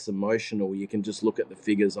it's less emotional. You can just look at the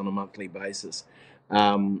figures on a monthly basis.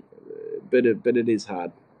 um, but it is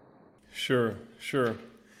hard. Sure, sure.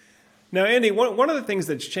 Now, Andy, one of the things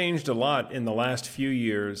that's changed a lot in the last few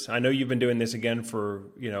years, I know you've been doing this again for,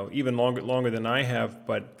 even longer than I have,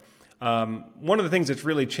 but one of the things that's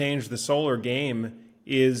really changed the solar game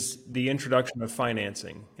is the introduction of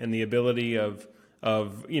financing and the ability of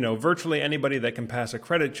virtually anybody that can pass a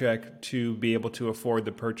credit check to be able to afford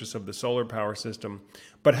the purchase of the solar power system.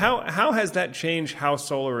 But how has that changed how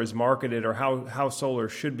solar is marketed, or how solar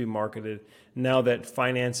should be marketed now that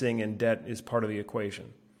financing and debt is part of the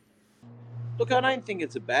equation? Look, I don't think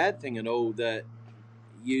it's a bad thing at all that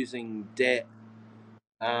using debt,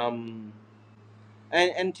 um,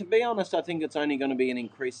 and to be honest, I think it's only going to be an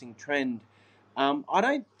increasing trend. I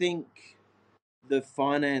don't think the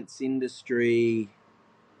finance industry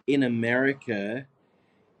in America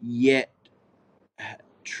yet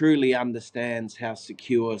truly understands how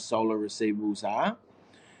secure solar receivables are.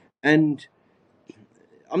 And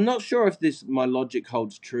I'm not sure if this my logic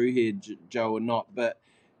holds true here, Joe, or not, but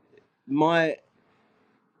my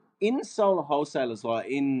in solar wholesalers, like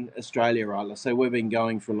in Australia, right? Let's say we've been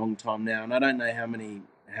going for a long time now, and I don't know how many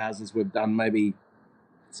houses we've done. Maybe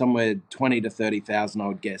somewhere 20 to 30,000, I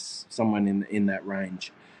would guess, somewhere in that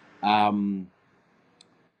range. Um,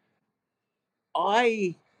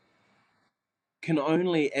 I can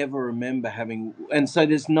only ever remember having, and so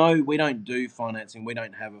we don't do financing. We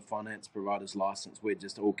don't have a finance provider's license. We're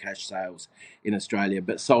just all cash sales in Australia.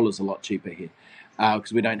 But solar's a lot cheaper here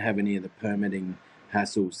because we don't have any of the permitting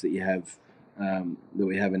hassles that you have that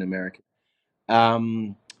we have in America.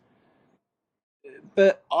 Um,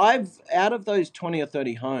 but out of those 20 or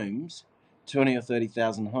 30,000 homes,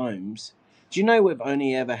 do you know we've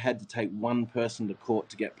only ever had to take one person to court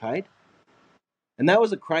to get paid? And that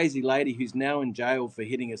was a crazy lady who's now in jail for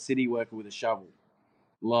hitting a city worker with a shovel.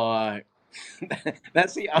 Like,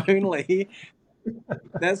 that's the only,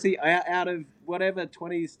 that's the, out of whatever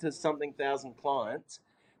 20 to something thousand clients,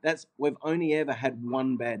 we've only ever had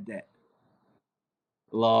one bad debt.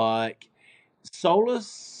 Like, solar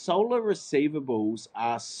receivables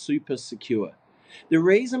are super secure. The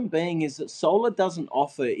reason being is that solar doesn't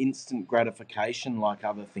offer instant gratification like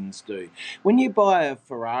other things do. When you buy a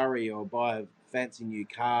Ferrari or buy a fancy new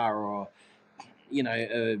car, or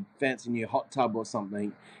a fancy new hot tub or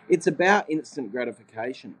something, it's about instant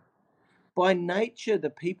gratification. By nature,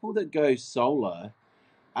 the people that go solar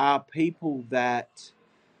are people that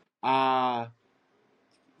are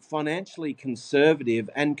financially conservative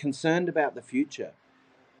and concerned about the future.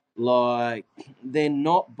 Like, they're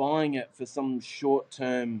not buying it for some short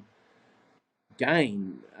term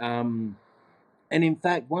gain. And in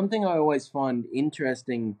fact, one thing I always find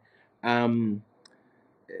interesting, um,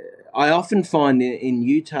 I often find in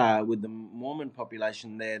Utah with the Mormon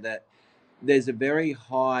population there, that there's a very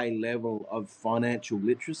high level of financial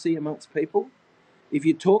literacy amongst people. If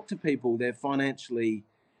you talk to people, they're financially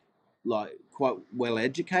like quite well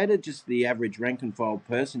educated, just the average rank and file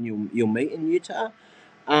person you'll meet in Utah.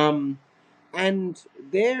 Um, and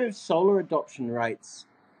their solar adoption rates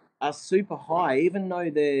are super high, even though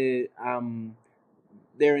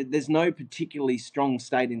there's no particularly strong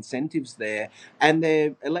state incentives there, and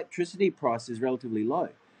their electricity price is relatively low.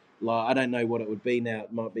 Like, I don't know what it would be now.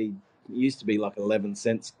 It might be, it used to be like 11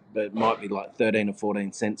 cents, but it might be like 13 or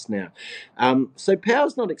 14 cents now. So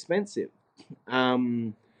power's not expensive,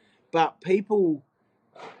 but people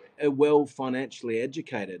are well financially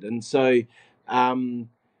educated, and so um,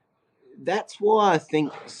 that's why I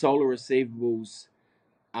think solar receivables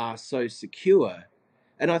are so secure.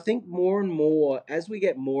 And I think more and more, as we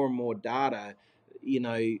get more and more data,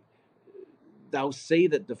 they'll see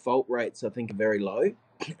that default rates, I think, are very low.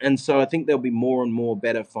 And so I think there'll be more and more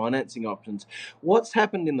better financing options. What's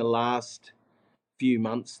happened in the last few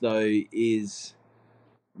months, though, is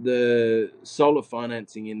the solar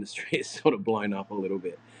financing industry has sort of blown up a little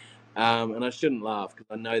bit. And I shouldn't laugh, because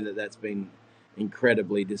I know that that's been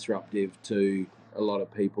incredibly disruptive to a lot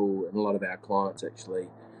of people and a lot of our clients, actually.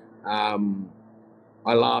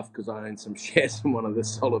 I laugh because I own some shares in one of the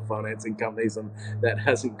solar financing companies, and that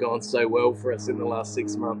hasn't gone so well for us in the last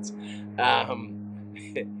 6 months.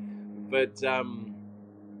 But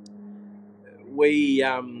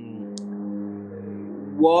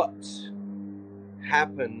what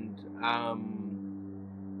happened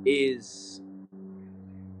is,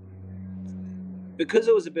 because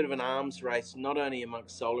it was a bit of an arms race, not only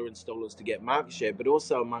amongst solar installers to get market share, but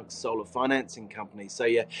also amongst solar financing companies. So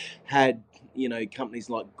you had, companies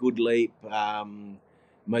like Goodleap,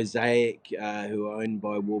 Mosaic, who are owned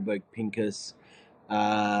by Warburg Pincus,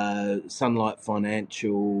 Sunlight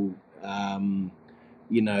Financial,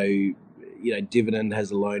 Dividend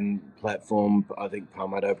has a loan platform. I think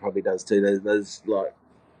Palmetto probably does too. There's like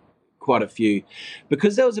quite a few.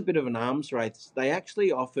 Because there was a bit of an arms race, they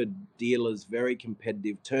actually offered dealers very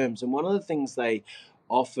competitive terms. And one of the things they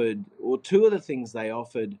offered, or two of the things they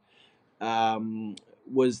offered,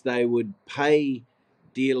 was they would pay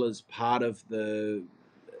dealers part of the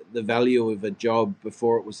value of a job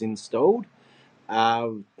before it was installed,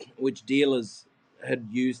 which dealers had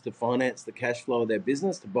used to finance the cash flow of their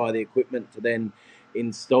business, to buy the equipment to then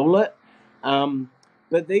install it.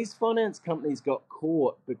 But these finance companies got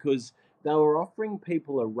caught because they were offering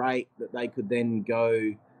people a rate that they could then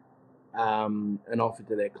go and offer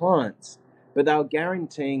to their clients. But they were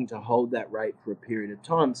guaranteeing to hold that rate for a period of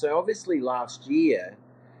time. So obviously last year,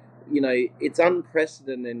 it's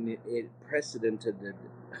unprecedented.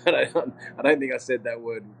 I don't think I said that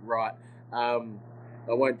word right. I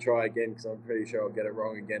won't try again, because I'm pretty sure I'll get it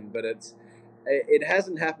wrong again. But it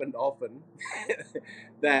hasn't happened often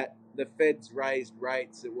that the Fed's raised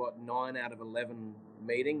rates at 9 out of 11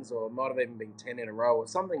 meetings, or it might have even been 10 in a row, or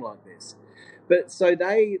something like this. But so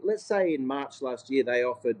let's say in March last year, they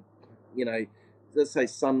offered, let's say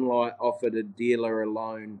Sunlight offered a dealer a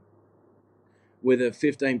loan with a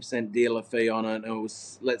 15% dealer fee on it, and it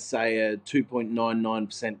was, let's say, a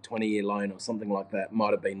 2.99% 20-year loan or something like that.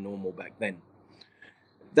 Might have been normal back then.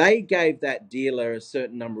 They gave that dealer a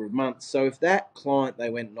certain number of months. So if that client they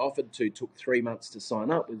went and offered to took 3 months to sign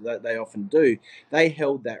up, with that they often do, they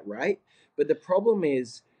held that rate. But the problem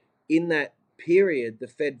is, in that period, the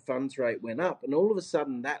Fed funds rate went up, and all of a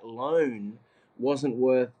sudden that loan wasn't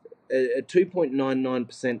worth a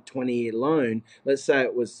 2.99% 20-year loan. Let's say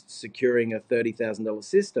it was securing a $30,000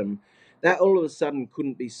 system. That all of a sudden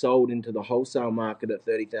couldn't be sold into the wholesale market at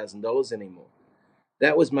 $30,000 anymore.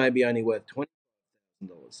 That was maybe only worth $20,000.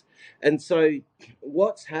 And so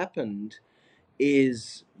what's happened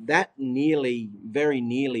is that very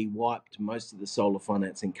nearly wiped most of the solar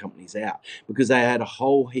financing companies out, because they had a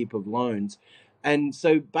whole heap of loans. And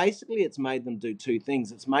so basically it's made them do two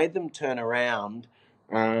things. It's made them turn around.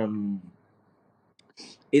 And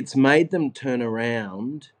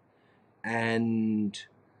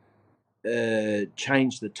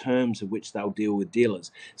change the terms of which they'll deal with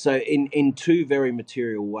dealers. So in two very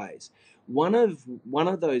material ways. One of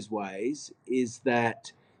those ways is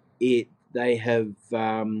that they have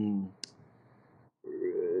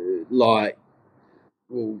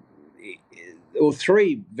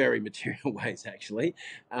three very material ways, actually.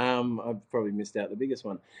 I've probably missed out the biggest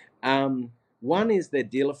one. One is their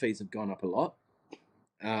dealer fees have gone up a lot,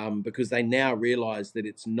 because they now realise that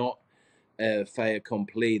it's not a fait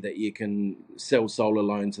accompli that you can sell solar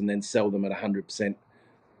loans and then sell them at 100%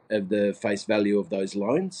 of the face value of those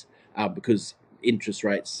loans, because interest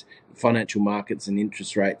rates, financial markets and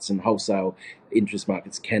interest rates and wholesale interest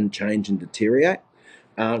markets can change and deteriorate.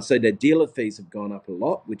 So their dealer fees have gone up a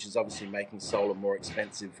lot, which is obviously making solar more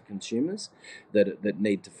expensive for consumers that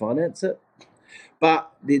need to finance it.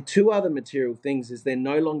 But the two other material things is they're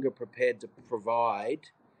no longer prepared to provide,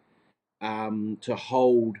 to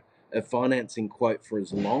hold a financing quote for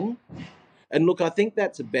as long. And look, I think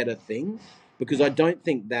that's a better thing, because I don't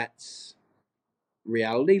think that's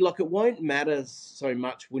reality. Like, it won't matter so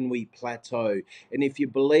much when we plateau. And if you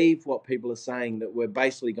believe what people are saying, that we're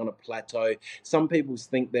basically going to plateau, some people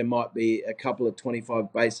think there might be a couple of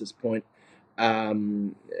 25 basis point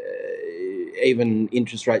even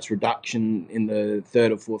interest rates reduction in the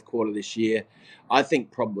third or fourth quarter this year. I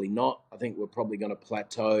think probably not. I think we're probably going to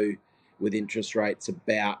plateau with interest rates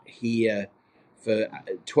about here for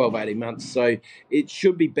 12, 18 months. So it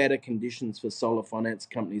should be better conditions for solar finance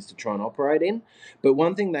companies to try and operate in. But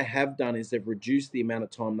one thing they have done is they've reduced the amount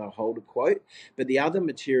of time they'll hold a quote. But the other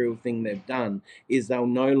material thing they've done is they'll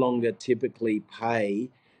no longer typically pay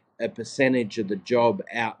a percentage of the job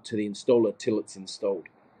out to the installer till it's installed.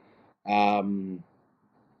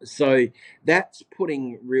 So that's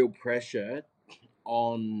putting real pressure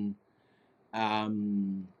on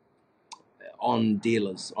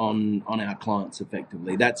dealers, on our clients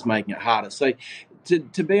effectively. That's making it harder. So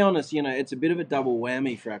to be honest, it's a bit of a double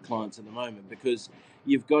whammy for our clients at the moment, because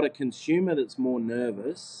you've got a consumer that's more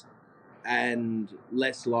nervous and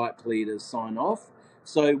less likely to sign off.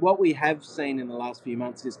 So what we have seen in the last few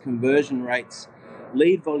months is conversion rates,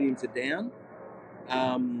 lead volumes are down.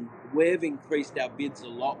 We've increased our bids a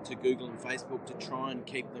lot to Google and Facebook to try and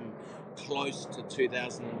keep them close to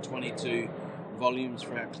 2022 volumes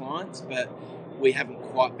for our clients, but we haven't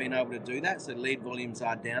quite been able to do that. So lead volumes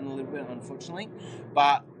are down a little bit, unfortunately.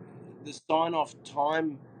 But the sign-off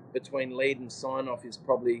time between lead and sign-off is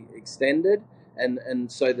probably extended, and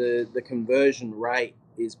so the conversion rate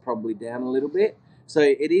is probably down a little bit. So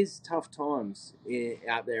it is tough times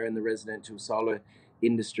out there in the residential solar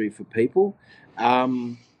industry for people.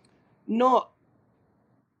 Not,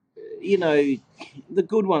 the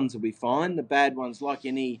good ones will be fine. The bad ones, like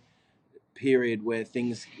any period where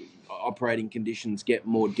operating conditions get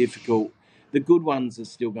more difficult, the good ones are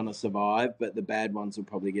still going to survive, but the bad ones will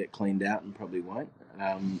probably get cleaned out and probably won't.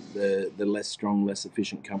 The less strong, less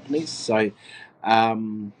efficient companies. So,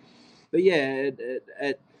 but yeah,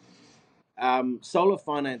 solar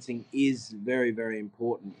financing is very, very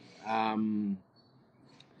important.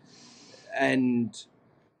 And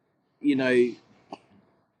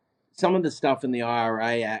some of the stuff in the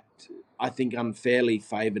IRA Act, I think, unfairly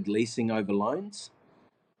favoured leasing over loans.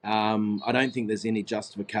 I don't think there's any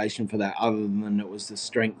justification for that, other than it was the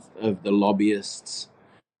strength of the lobbyists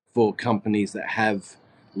for companies that have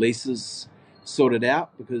leases sorted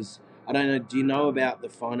out. Because I don't know, do you know about the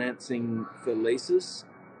financing for leases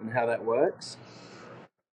and how that works?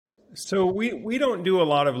 So we don't do a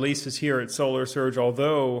lot of leases here at Solar Surge,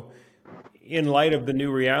 although in light of the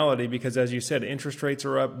new reality, because as you said, interest rates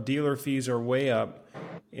are up, dealer fees are way up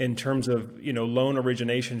in terms of, loan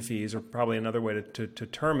origination fees, or probably another way to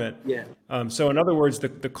term it. Yeah. So in other words, the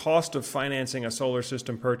cost of financing a solar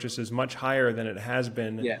system purchase is much higher than it has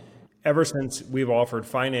been ever since we've offered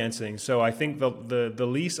financing. So I think the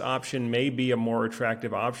lease option may be a more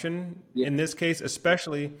attractive option in this case,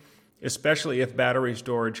 especially if battery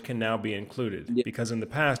storage can now be included. Because in the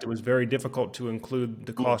past, it was very difficult to include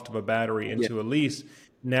the cost of a battery into a lease.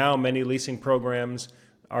 Now, many leasing programs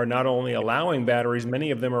are not only allowing batteries, many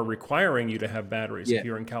of them are requiring you to have batteries if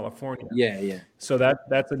you're in California. So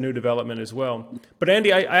that's a new development as well. But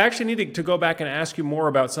Andy, I actually need to go back and ask you more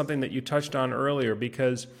about something that you touched on earlier,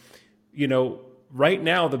 because, right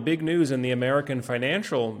now, the big news in the American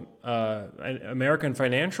financial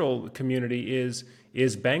community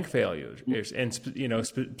is bank failures, and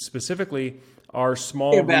specifically our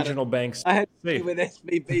small regional banks. I had to do with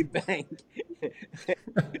SVB Bank,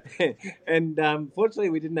 and fortunately,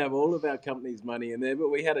 we didn't have all of our company's money in there, but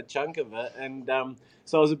we had a chunk of it, and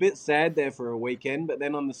so I was a bit sad there for a weekend. But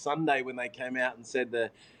then on the Sunday, when they came out and said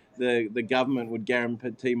the government would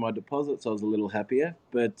guarantee my deposits, I was a little happier.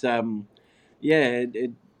 But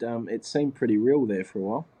it seemed pretty real there for a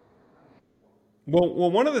while. Well,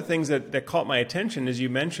 one of the things that caught my attention is you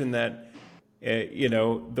mentioned that,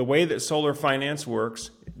 the way that solar finance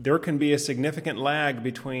works, there can be a significant lag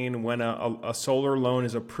between when a solar loan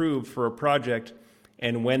is approved for a project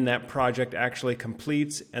and when that project actually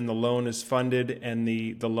completes and the loan is funded and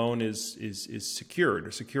the loan is secured or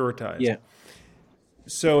securitized. Yeah.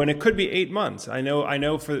 So, and it could be 8 months. I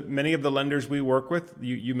know for many of the lenders we work with,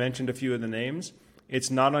 you mentioned a few of the names, it's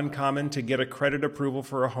not uncommon to get a credit approval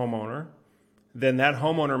for a homeowner. Then that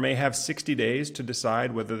homeowner may have 60 days to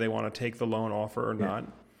decide whether they want to take the loan offer or not.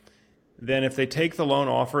 Then if they take the loan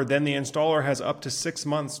offer, then the installer has up to 6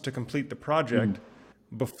 months to complete the project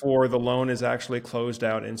before the loan is actually closed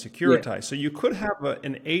out and securitized. So you could have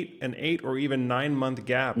an 8 or even 9 month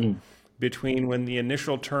gap between when the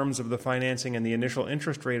initial terms of the financing and the initial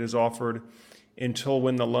interest rate is offered until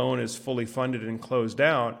when the loan is fully funded and closed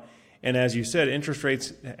out. And as you said, interest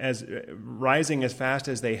rates rising as fast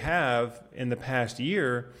as they have in the past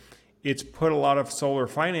year, it's put a lot of solar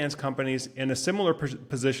finance companies in a similar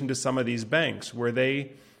position to some of these banks, where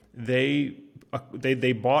they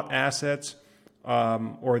bought assets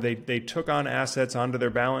or they took on assets onto their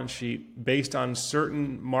balance sheet based on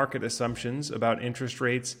certain market assumptions about interest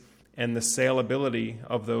rates and the saleability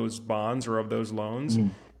of those bonds or of those loans.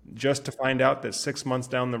 just to find out that 6 months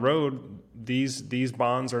down the road, these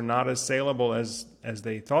bonds are not as saleable as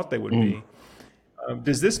they thought they would Mm. be.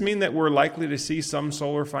 Does this mean that we're likely to see some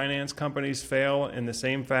solar finance companies fail in the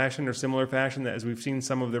same fashion or similar fashion as we've seen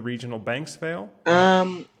some of the regional banks fail?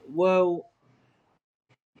 Well,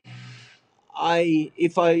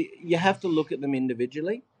 you have to look at them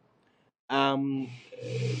individually. Um,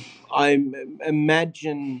 I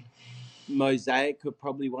imagine Mosaic are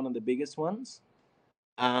probably one of the biggest ones.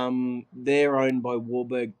 They're owned by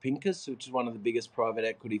Warburg Pincus, which is one of the biggest private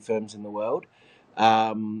equity firms in the world.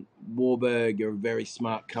 Warburg are a very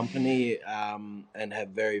smart company and have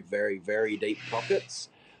very, very, very deep pockets.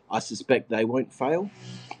 I suspect they won't fail.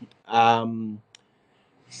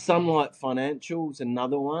 Sunlight Financial's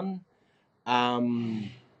another one.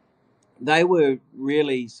 They were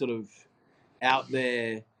really sort of out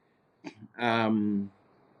there, um,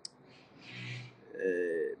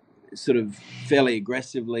 sort of fairly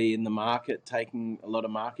aggressively in the market, taking a lot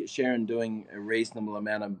of market share and doing a reasonable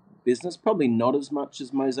amount of business. Probably not as much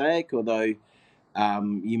as Mosaic, although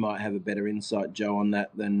you might have a better insight, Joe, on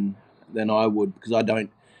that than I would, because I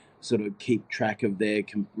don't sort of keep track of their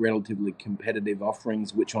relatively competitive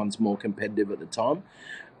offerings, which one's more competitive at the time.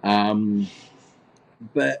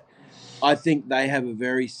 But I think they have a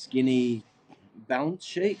very skinny balance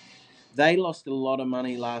sheet. They lost a lot of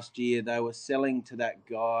money last year. They were selling to that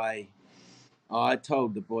guy. I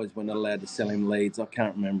told the boys we're not allowed to sell him leads. I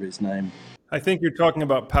can't remember his name. I think you're talking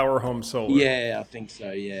about Power Home Solar. Yeah, I think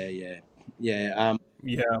so. Yeah. Yeah.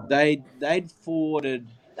 They'd forwarded.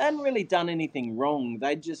 They hadn't really done anything wrong.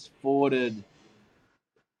 They just forwarded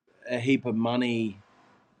a heap of money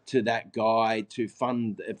to that guy to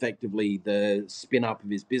fund effectively the spin up of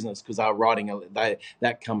his business, because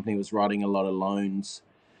that company was writing a lot of loans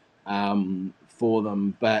for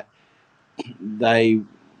them, but they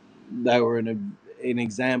were an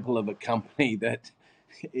example of a company that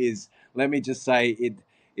is, let me just say,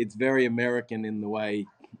 it's very American in the way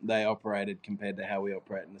they operated compared to how we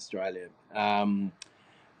operate in Australia.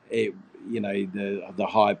 It the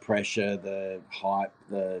high pressure, the hype,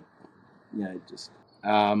 just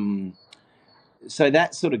so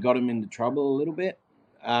that sort of got him into trouble a little bit.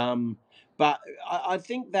 But I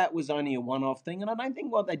think that was only a one-off thing, and I don't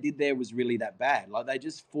think what they did there was really that bad. Like, they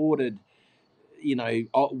just forwarded,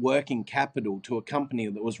 working capital to a company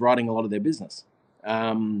that was writing a lot of their business.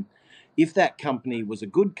 If that company was a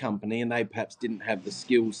good company and they perhaps didn't have the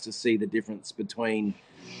skills to see the difference between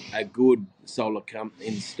a good solar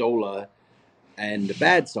installer and a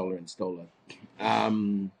bad solar installer,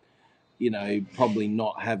 probably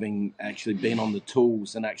not having actually been on the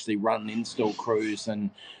tools and actually run install crews and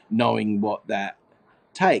knowing what that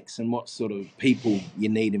takes and what sort of people you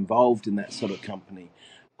need involved in that sort of company.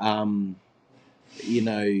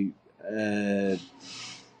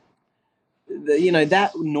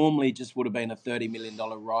 That normally just would have been a $30 million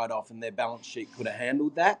write-off, and their balance sheet could have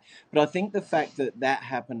handled that. But I think the fact that that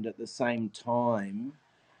happened at the same time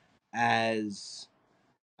as,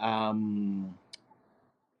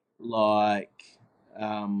 like,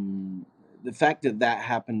 the fact that that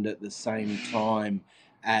happened at the same time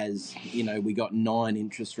as, we got 9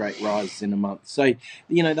 interest rate rises in a month. So,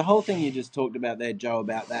 the whole thing you just talked about there, Joe,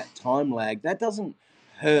 about that time lag, that doesn't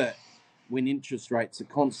hurt when interest rates are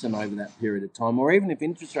constant over that period of time, or even if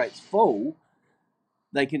interest rates fall,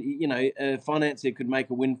 they can, a financier could make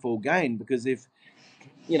a windfall gain, because if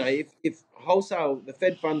wholesale, the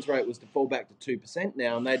Fed funds rate was to fall back to 2%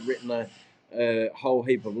 now, and they'd written a whole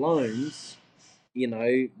heap of loans,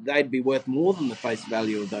 they'd be worth more than the face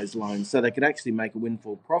value of those loans. So they could actually make a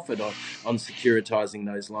windfall profit on securitizing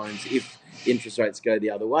those loans if interest rates go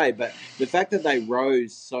the other way. But the fact that they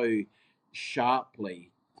rose so sharply,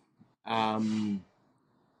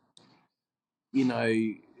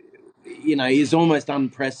 is almost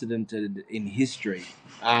unprecedented in history.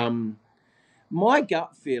 My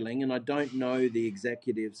gut feeling, and I don't know the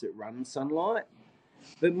executives that run Sunlight,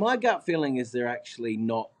 but my gut feeling is they're actually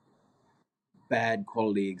not bad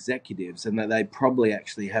quality executives, and that they probably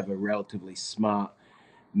actually have a relatively smart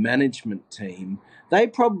management team. They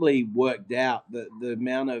probably worked out that the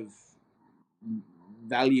amount of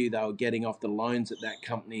value they were getting off the loans that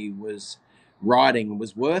company was writing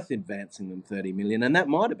was worth advancing them $30 million, and that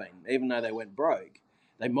might have been, even though they went broke.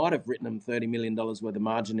 They might have written them $30 million worth of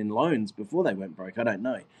margin in loans before they went broke. I don't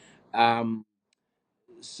know.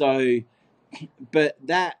 But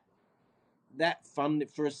that fund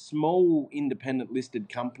for a small independent listed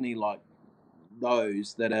company like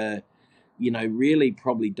those that are, really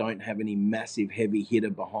probably don't have any massive heavy hitter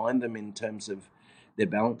behind them in terms of their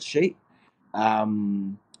balance sheet.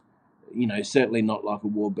 Certainly not like a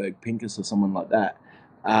Warburg Pincus or someone like that.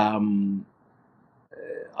 Um,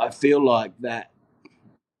 I feel like that,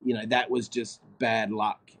 that was just bad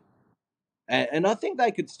luck, and I think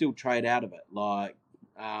they could still trade out of it. But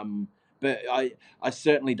I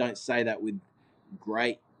certainly don't say that with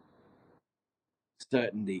great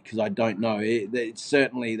certainty because I don't know.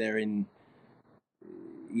 Certainly they're in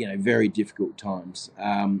very difficult times.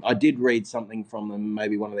 I did read something from them,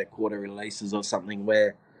 maybe one of their quarter releases or something,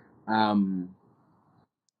 where um,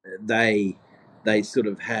 they sort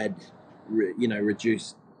of had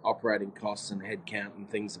reduced operating costs and headcount and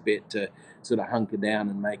things a bit to sort of hunker down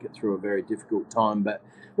and make it through a very difficult time. But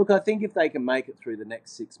look, I think if they can make it through the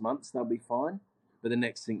next 6 months, they'll be fine. But the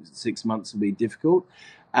next 6 months will be difficult.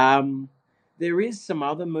 There is some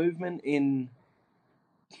other movement in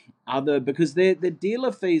because the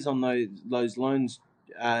dealer fees on those loans.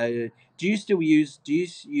 Do you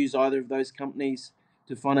use either of those companies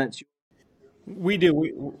to finance? We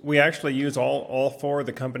do. We actually use all four of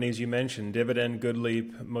the companies you mentioned: Dividend,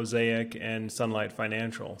 Goodleap, Mosaic, and Sunlight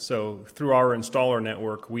Financial. So through our installer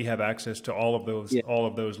network, we have access to Yeah, all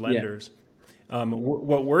of those yeah, lenders.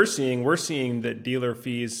 What we're seeing that dealer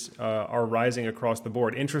fees are rising across the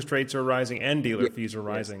board. Interest rates are rising, and dealer yeah, fees are yes,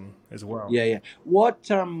 rising as well. yeah, yeah.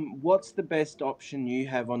 What's the best option you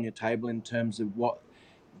have on your table in terms of what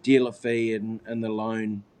dealer fee and the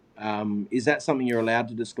loan? Is that something you're allowed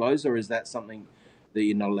to disclose, or is that something that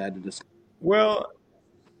you're not allowed to disclose? Well,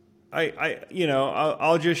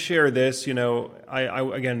 I'll just share this.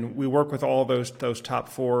 Again, we work with all those top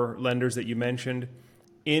four lenders that you mentioned.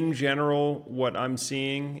 In general, what I'm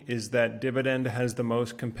seeing is that Dividend has the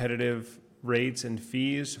most competitive rates and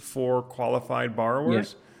fees for qualified Yeah,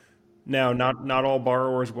 borrowers. Now, not all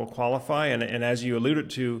borrowers will qualify, and as you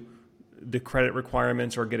alluded to, the credit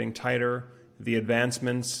requirements are getting tighter. The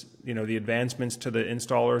advancements to the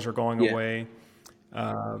installers are going yeah, away.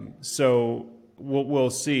 So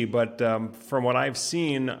we'll see. But from what I've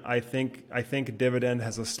seen, I think Dividend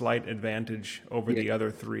has a slight advantage over yeah, the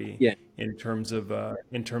other three yeah, in terms of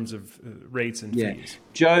rates and yeah. fees.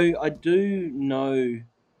 Joe, I do know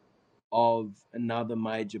of another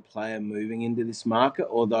major player moving into this market,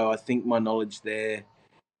 although I think my knowledge there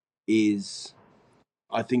is,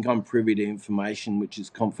 I think I'm privy to information which is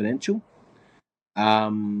confidential.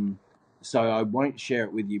 Um, so I won't share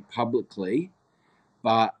it with you publicly,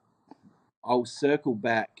 but I'll circle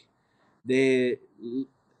back. There,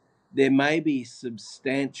 there may be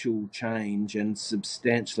substantial change and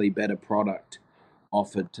substantially better product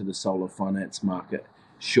offered to the solar finance market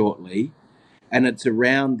shortly. And it's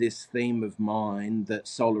around this theme of mine that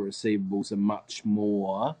solar receivables are much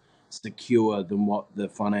more secure than what the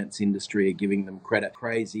finance industry are giving them credit.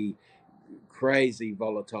 Crazy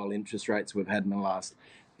volatile interest rates we've had in the last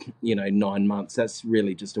 9 months. That's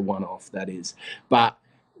really just a one-off, that is. But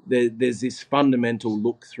there's this fundamental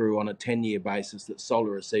look through on a 10-year basis that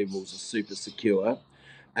solar receivables are super secure,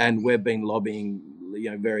 and we've been lobbying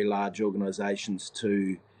very large organizations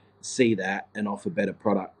to see that and offer better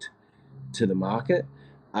product to the market.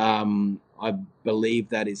 I believe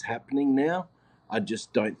that is happening now. I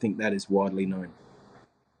just don't think that is widely known.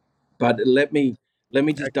 But let me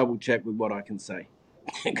just double check with what I can say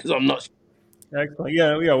because I'm not. Excellent.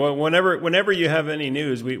 Yeah, yeah. Well, whenever you have any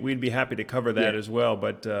news, we'd be happy to cover Yeah, that as well.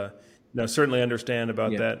 But no, certainly understand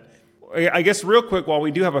about yeah. that. I guess real quick, while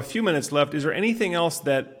we do have a few minutes left, is there anything else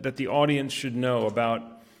that the audience should know about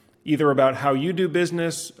either about how you do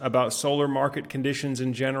business, about solar market conditions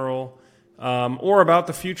in general, or about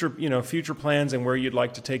the future plans and where you'd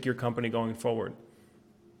like to take your company going forward?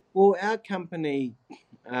 Well, our company,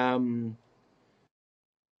 um,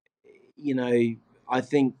 you know, I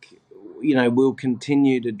think, we'll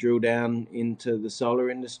continue to drill down into the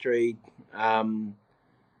solar industry. Um,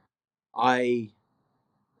 I,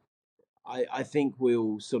 I think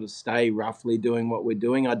we'll sort of stay roughly doing what we're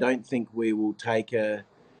doing. I don't think we'll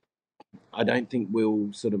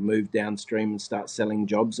sort of move downstream and start selling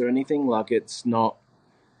jobs or anything. Like it's not,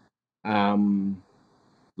 um,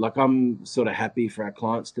 like I'm sort of happy for our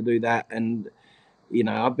clients to do that. And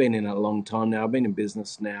I've been in it a long time now. I've been in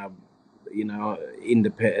business now,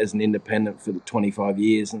 as an independent for 25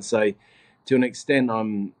 years. And so to an extent,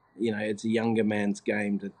 it's a younger man's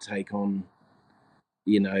game to take on,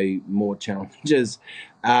 more challenges.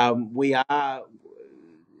 We are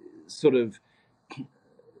sort of,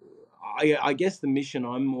 I guess the mission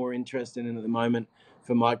I'm more interested in at the moment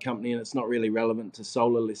for my company, and it's not really relevant to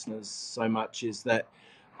solar listeners so much, is that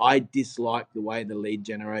I dislike the way the lead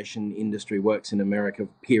generation industry works in America,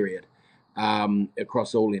 period,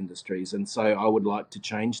 across all industries. And so I would like to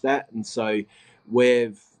change that. And so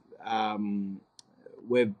we've um,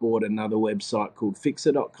 we've bought another website called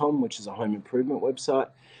Fixer.com, which is a home improvement website,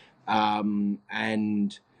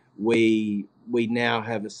 and we now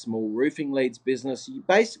have a small roofing leads business,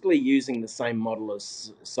 basically using the same model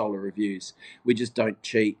as SolarReviews. We just don't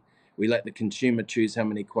cheat. We let the consumer choose how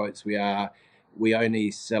many quotes we are. We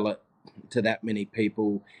only sell it to that many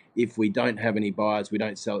people. If we don't have any buyers, we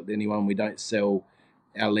don't sell it to anyone. We don't sell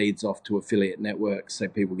our leads off to affiliate networks so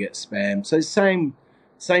people get spammed. So same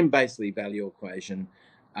basically value equation.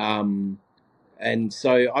 And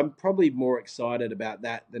so I'm probably more excited about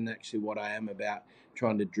that than actually what I am about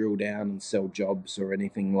trying to drill down and sell jobs or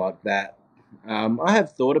anything like that. I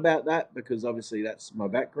have thought about that because obviously that's my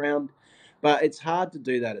background, but it's hard to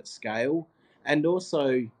do that at scale. And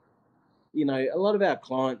also, a lot of our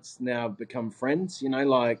clients now become friends,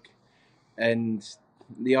 and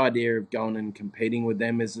the idea of going and competing with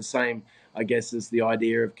them is the same, I guess, as the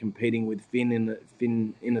idea of competing with Finn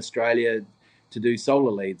in Australia to do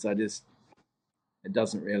solar leads. It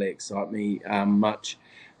doesn't really excite me much.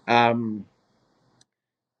 Um,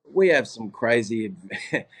 we have some crazy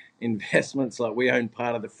investments, like we own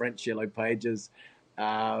part of the French Yellow Pages.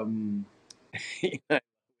 Um,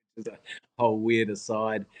 is a whole weird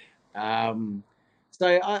aside. Um,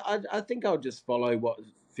 so I think I'll just follow what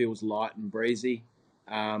feels light and breezy,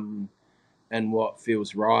 and what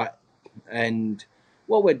feels right. And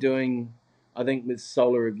what we're doing, I think, with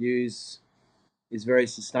SolarReviews is very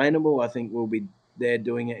sustainable. I think we'll be there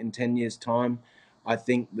doing it in 10 years' time. I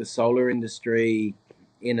think the solar industry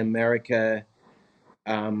in America,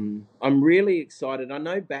 I'm really excited. I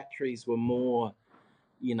know batteries were more,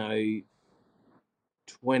 you know,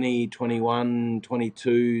 2021,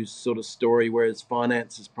 22 sort of story, whereas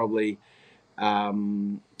finance is probably, I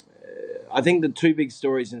think the two big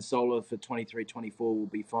stories in solar for 23, 24 will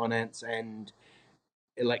be finance and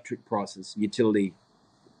electric prices, utility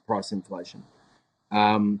price inflation.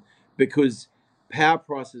 Because power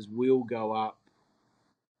prices will go up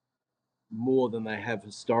more than they have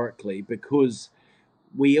historically, because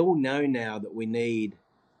we all know now that we need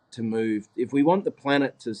to move. If we want the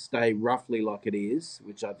planet to stay roughly like it is,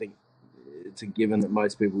 which I think it's a given that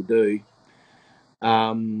most people do,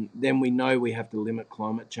 then we know we have to limit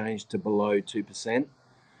climate change to below 2%.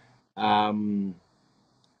 And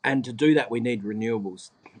to do that, we need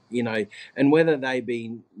renewables, and whether they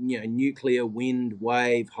be, nuclear, wind,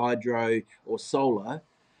 wave, hydro, or solar.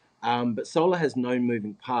 But solar has no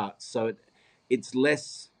moving parts, so it's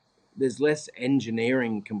less. There's less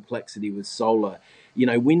engineering complexity with solar.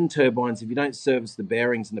 Wind turbines, if you don't service the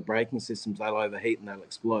bearings and the braking systems, they'll overheat and they'll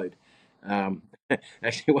explode.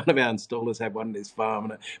 Actually, one of our installers had one at his farm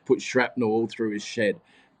and it put shrapnel all through his shed.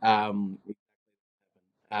 Um,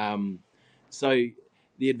 um, so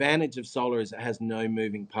the advantage of solar is it has no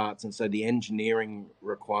moving parts, and so the engineering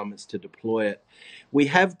requirements to deploy it. We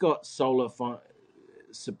have got solar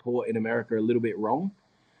support in America a little bit wrong.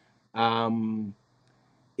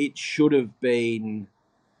 It should have been.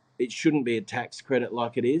 It shouldn't be a tax credit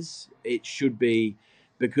like it is. It should be,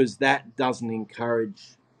 because that doesn't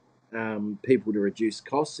encourage people to reduce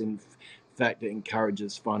costs. In fact, it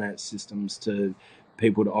encourages finance systems to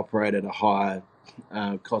people to operate at a higher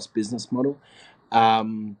cost business model.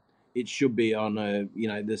 It should be on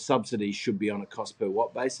the subsidy should be on a cost per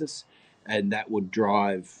watt basis, and that would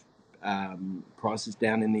drive prices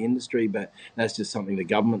down in the industry. But that's just something the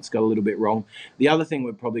government's got a little bit wrong. The other thing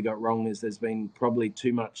we've probably got wrong is there's been probably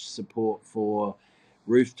too much support for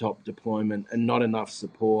rooftop deployment and not enough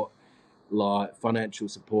support, like financial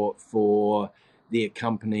support, for the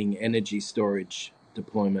accompanying energy storage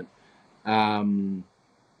deployment.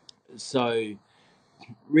 So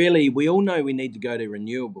really, we all know we need to go to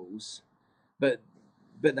renewables, but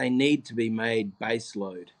they need to be made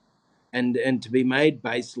baseload. And to be made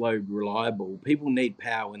baseload reliable, people need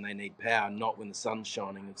power when they need power, not when the sun's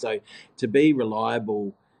shining. And so to be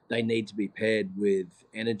reliable, they need to be paired with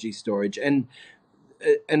energy storage. And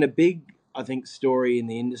a big, I think, story in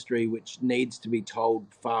the industry which needs to be told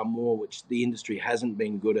far more, which the industry hasn't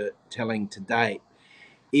been good at telling to date,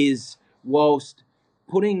 is whilst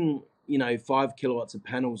putting 5 kilowatts of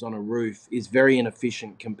panels on a roof is very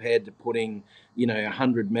inefficient compared to putting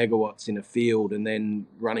 100 megawatts in a field and then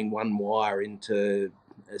running one wire into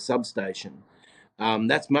a substation.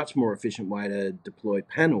 That's much more efficient way to deploy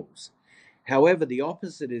panels. However, the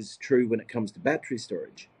opposite is true when it comes to battery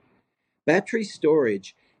storage. Battery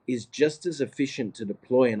storage is just as efficient to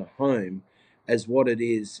deploy in a home, as what it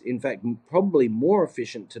is. In fact, probably more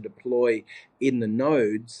efficient to deploy in the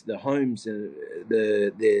nodes, the homes,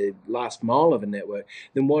 the last mile of a network,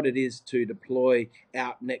 than what it is to deploy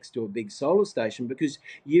out next to a big solar station. Because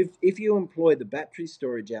if you employ the battery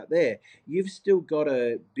storage out there, you've still got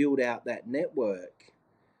to build out that network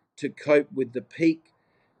to cope with the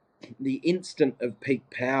instant of peak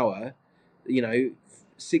power.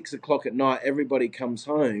 6 o'clock at night, everybody comes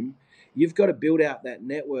home. You've got to build out that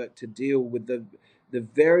network to deal with the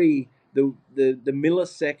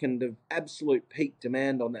millisecond of absolute peak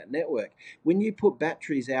demand on that network. When you put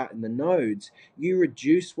batteries out in the nodes, you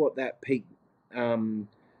reduce what that peak demand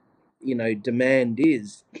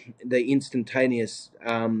is, the instantaneous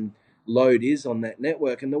load is on that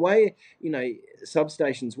network. And the way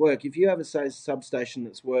substations work, if you have a substation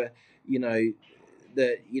that's worth it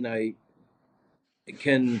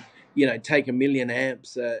can take 1,000,000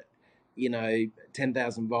 amps at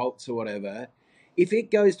 10,000 volts or whatever. If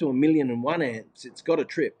it goes to 1,000,001 amps, it's got a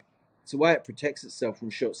trip. It's the way it protects itself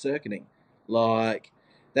from short circuiting. Like,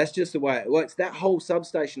 that's just the way it works. That whole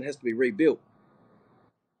substation has to be rebuilt.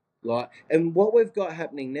 And what we've got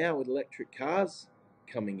happening now with electric cars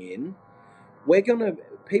coming in,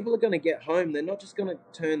 people are gonna get home. They're not just gonna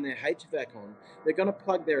turn their HVAC on. They're gonna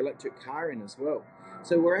plug their electric car in as well.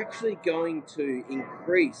 So we're actually going to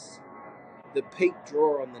increase the peak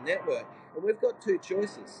draw on the network. And we've got two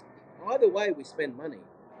choices. Either way, we spend money.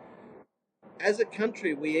 As a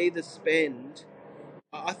country, we either spend,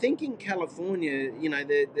 I think in California,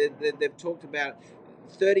 they've talked about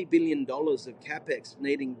 $30 billion of capex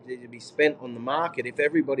needing to be spent on the market if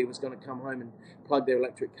everybody was going to come home and plug their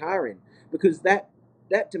electric car in. Because that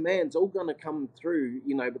demand's all going to come through,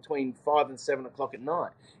 between 5 and 7 o'clock at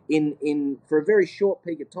night for a very short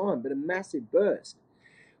peak of time, but a massive burst.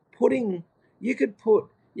 You could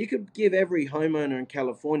give every homeowner in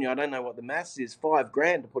California, I don't know what the mass is,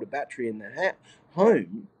 $5,000 to put a battery in their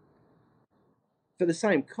home for the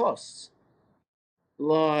same costs.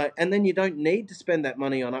 And then you don't need to spend that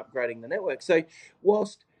money on upgrading the network. So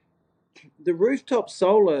whilst the rooftop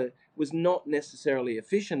solar was not necessarily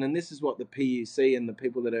efficient, and this is what the PUC and the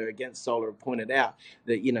people that are against solar have pointed out,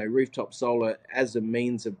 that rooftop solar as a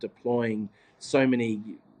means of deploying so many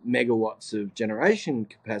megawatts of generation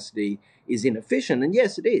capacity is inefficient. And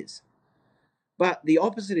yes, it is. But the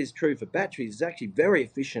opposite is true for batteries. It's actually very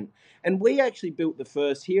efficient. And we actually built the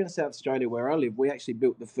first, here in South Australia where I live, we actually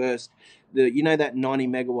built the first, that 90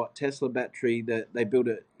 megawatt Tesla battery that they built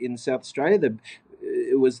it in South Australia.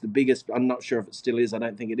 It was the biggest, I'm not sure if it still is, I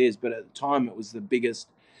don't think it is, but at the time it was the biggest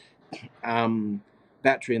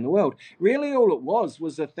battery in the world. Really all it was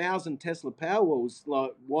 1,000 Tesla Powerwalls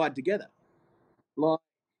wired together.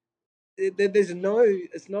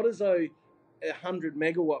 It's not as though 100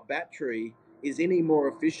 megawatt battery is any more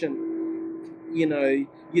efficient. You're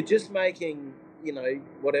just making,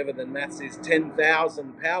 whatever the maths is,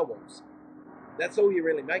 10,000 Powerwalls. That's all you're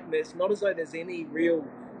really making. It's not as though there's any real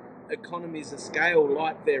economies of scale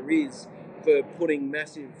like there is for putting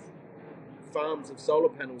massive farms of solar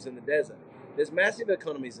panels in the desert. There's massive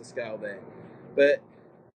economies of scale there. But,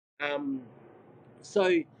 I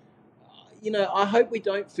hope we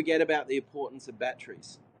don't forget about the importance of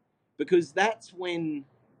batteries, because that's when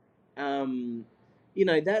we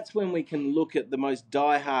can look at the most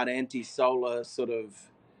diehard anti-solar sort of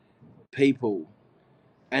people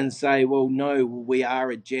and say, well, no, we are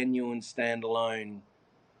a genuine standalone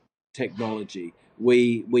technology.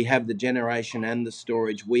 We have the generation and the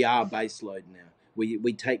storage. We are baseload now.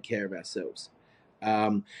 We take care of ourselves,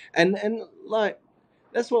 and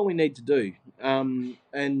that's what we need to do.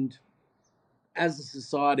 And as a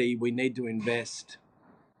society, we need to invest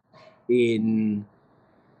in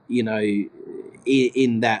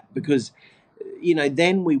that, because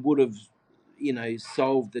then we would have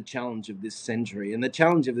solved the challenge of this century. And the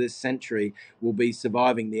challenge of this century will be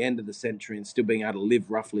surviving the end of the century and still being able to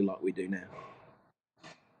live roughly like we do now.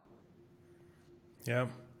 Yeah.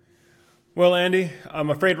 Well, Andy, I'm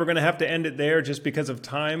afraid we're going to have to end it there just because of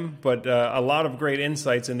time, but a lot of great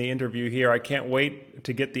insights in the interview here. I can't wait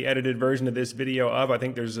to get the edited version of this video up. I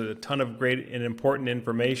think there's a ton of great and important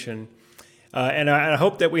information. And I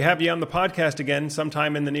hope that we have you on the podcast again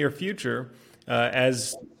sometime in the near future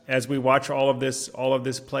as we watch all of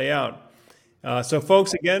this play out. So,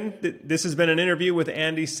 folks, again, this has been an interview with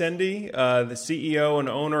Andy Sendy, the CEO and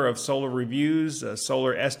owner of SolarReviews,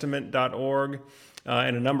 SolarEstimate.org,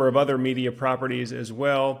 and a number of other media properties as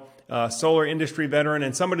well. Solar industry veteran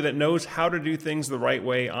and somebody that knows how to do things the right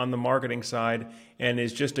way on the marketing side, and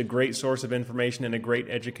is just a great source of information and a great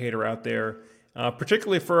educator out there,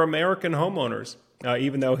 particularly for American homeowners,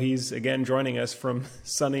 even though he's, again, joining us from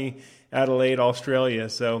sunny Adelaide, Australia.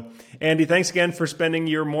 So, Andy, thanks again for spending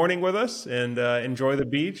your morning with us, and enjoy the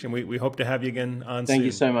beach. And we hope to have you again on Thank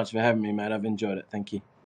you soon. so much for having me, mate. I've enjoyed it. Thank you.